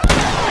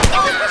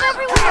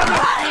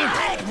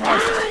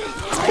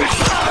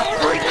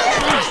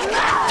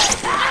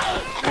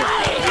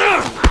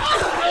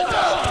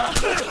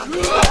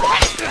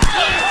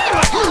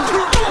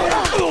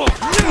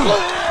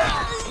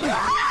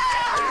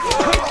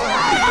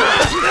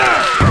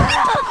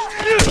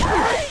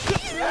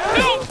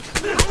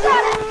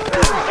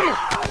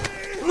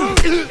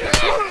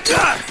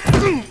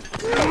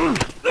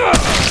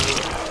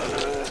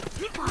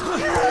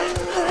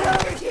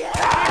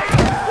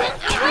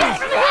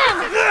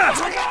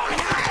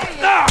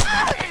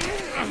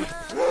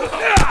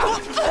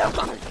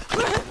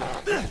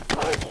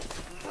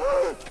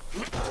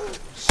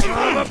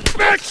 Son of a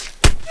bitch!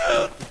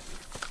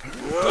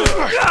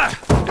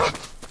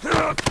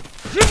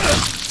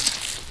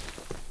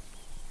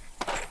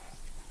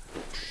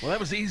 Well, that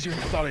was easier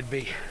than I thought it'd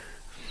be.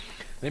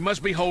 They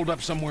must be holed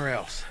up somewhere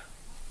else.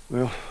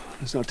 Well,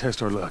 let's not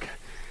test our luck.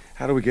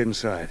 How do we get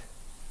inside?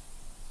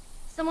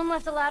 Someone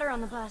left a ladder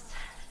on the bus.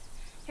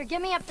 Here,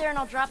 get me up there and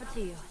I'll drop it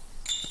to you.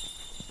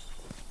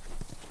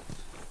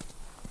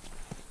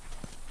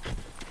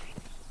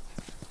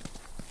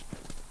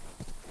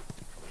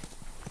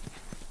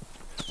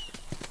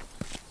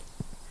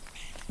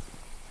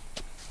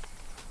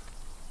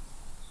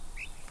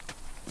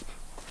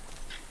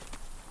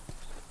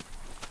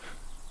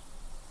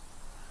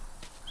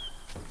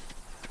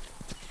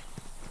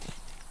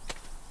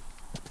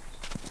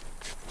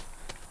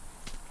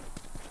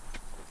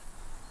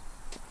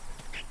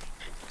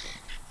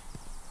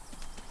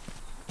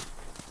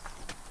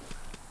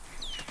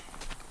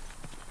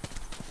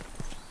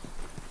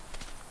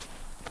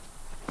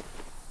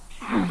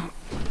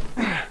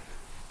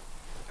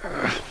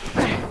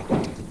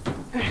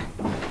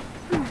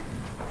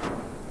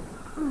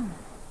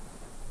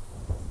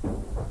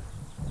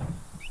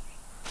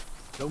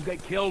 Don't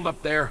get killed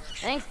up there.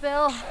 Thanks,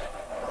 Bill.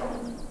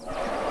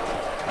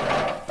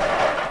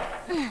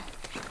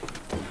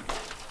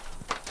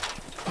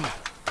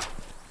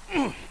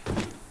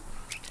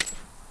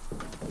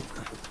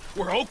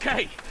 We're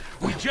okay.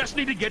 We just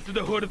need to get to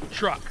the hood of the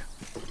truck.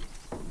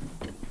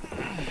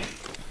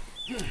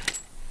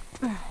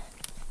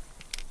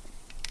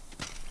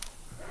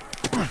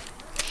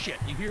 Shit,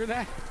 you hear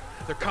that?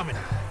 They're coming.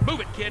 Move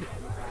it, kid.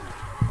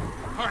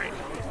 All right,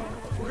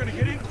 we're gonna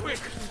get in quick.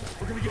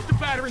 We're gonna get the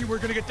battery. We're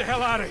gonna get the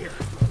hell out of here.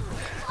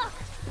 Look,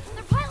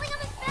 they're piling on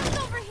this fence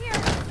over here.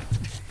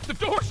 The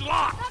door's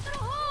locked. Not gonna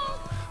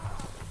hold.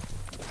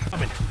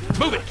 Come in.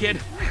 Move it,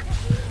 kid.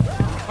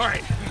 All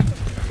right,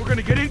 we're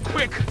gonna get in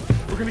quick.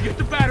 We're gonna get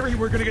the battery.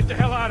 We're gonna get the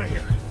hell out of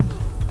here.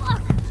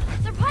 Look,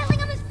 they're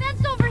piling on this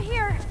fence over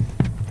here.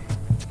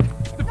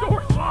 The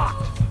door's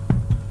locked.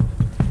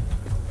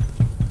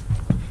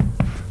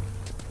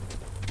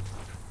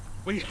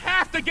 We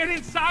have to get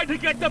inside to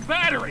get the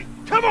battery.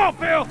 Come on,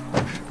 Bill!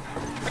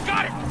 I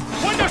got it!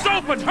 Windows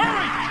open!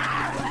 Hurry!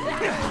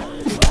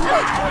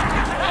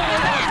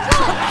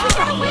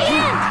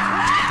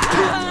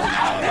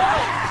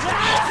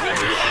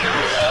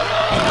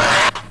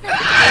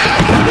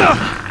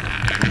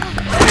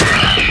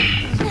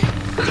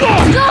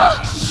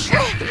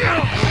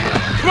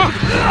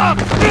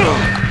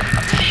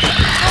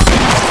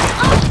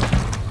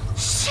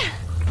 Shit.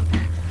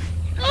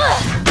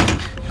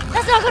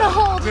 That's not gonna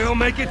hold. We'll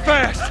make it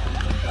fast.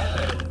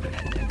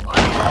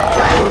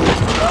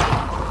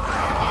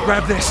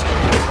 Grab this.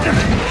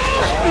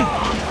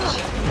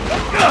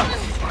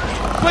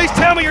 Please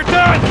tell me you're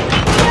done!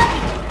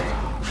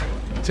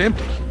 It's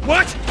empty.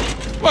 What?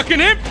 Fucking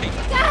empty!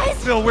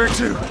 Guys! Bill, where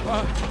to?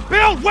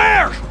 Bill,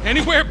 where?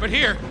 Anywhere but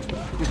here.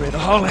 You ready to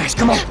haul ass?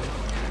 Come on.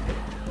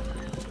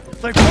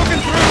 It's like walking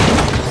through.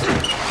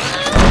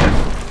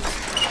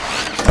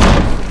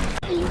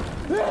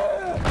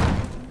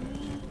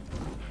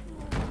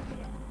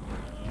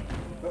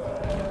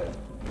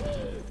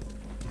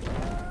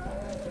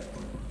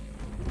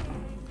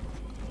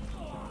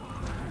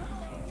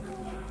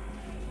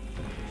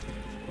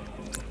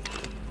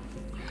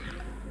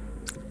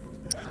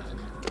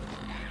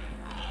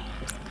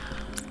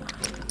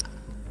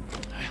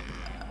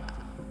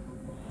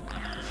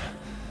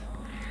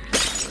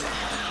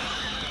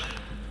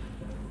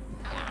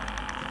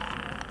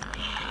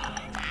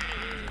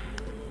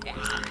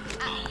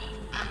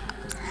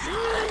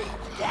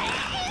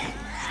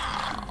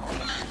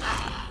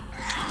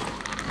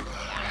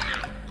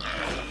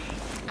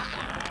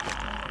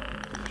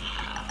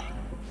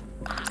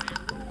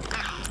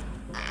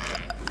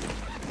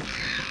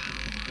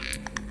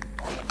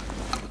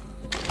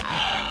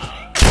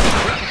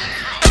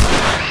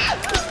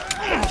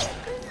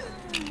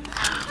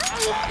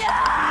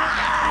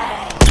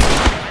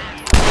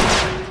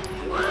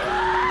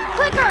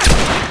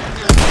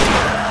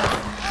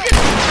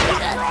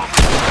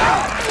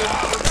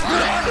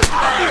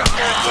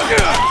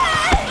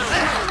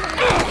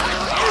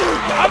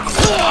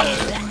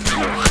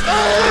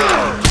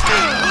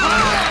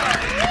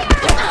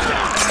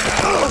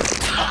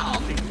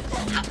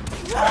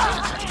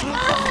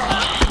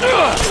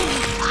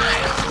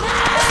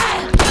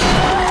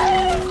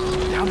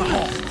 Down the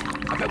hall.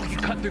 I bet we can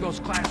cut through those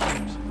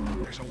classrooms.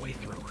 There's a way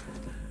through.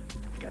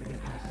 Gotta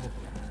get past this.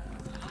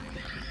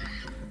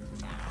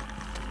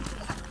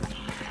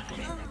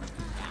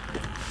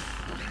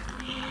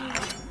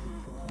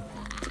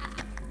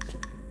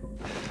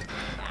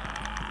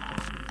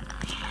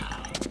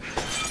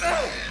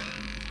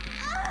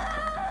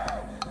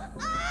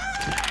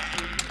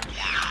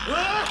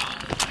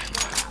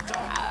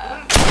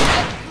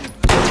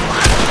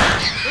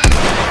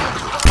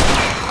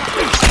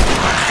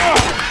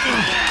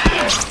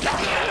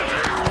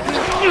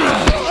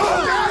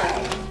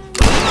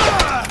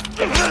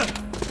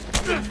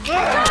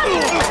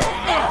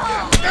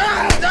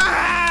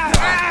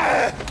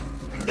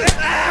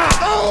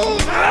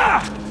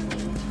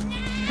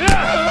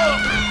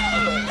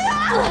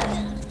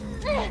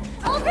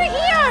 Over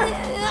here!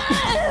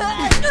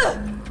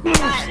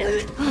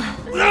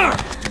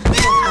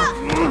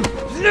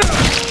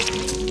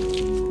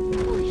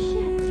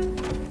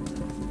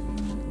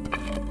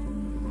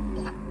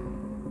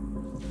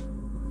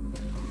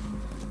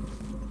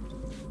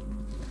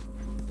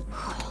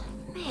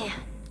 Man.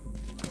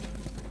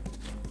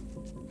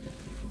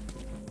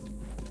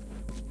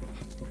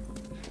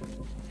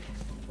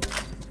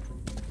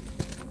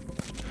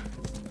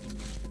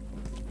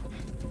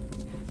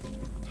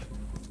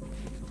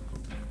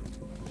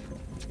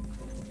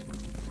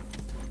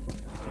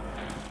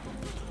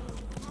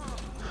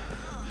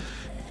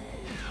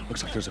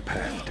 Looks like there's a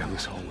path down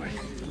this hallway.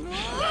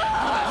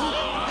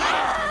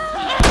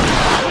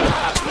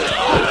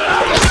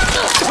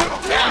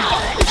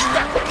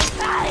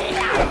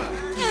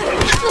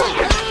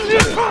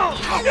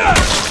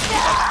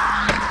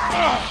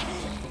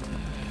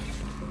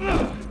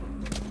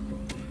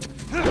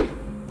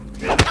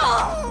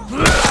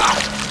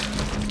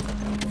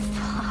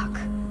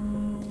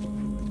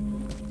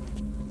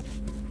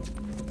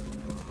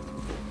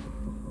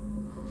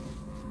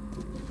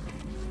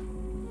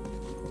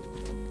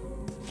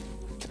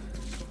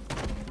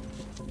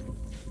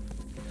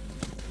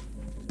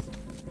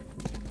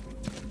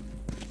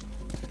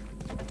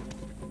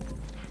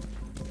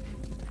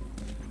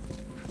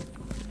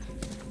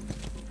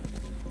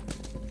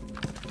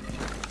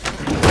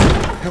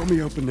 Help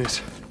me open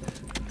this.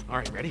 All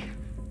right, ready?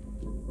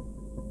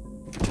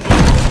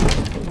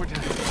 One more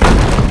time.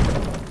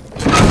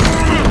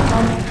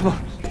 Come on.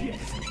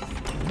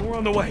 More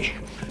on the way.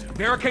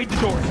 Barricade the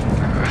doors.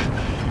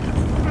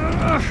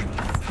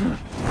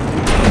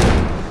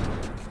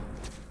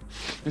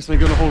 This ain't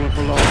gonna hold it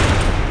for long.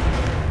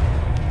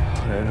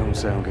 That don't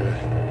sound good.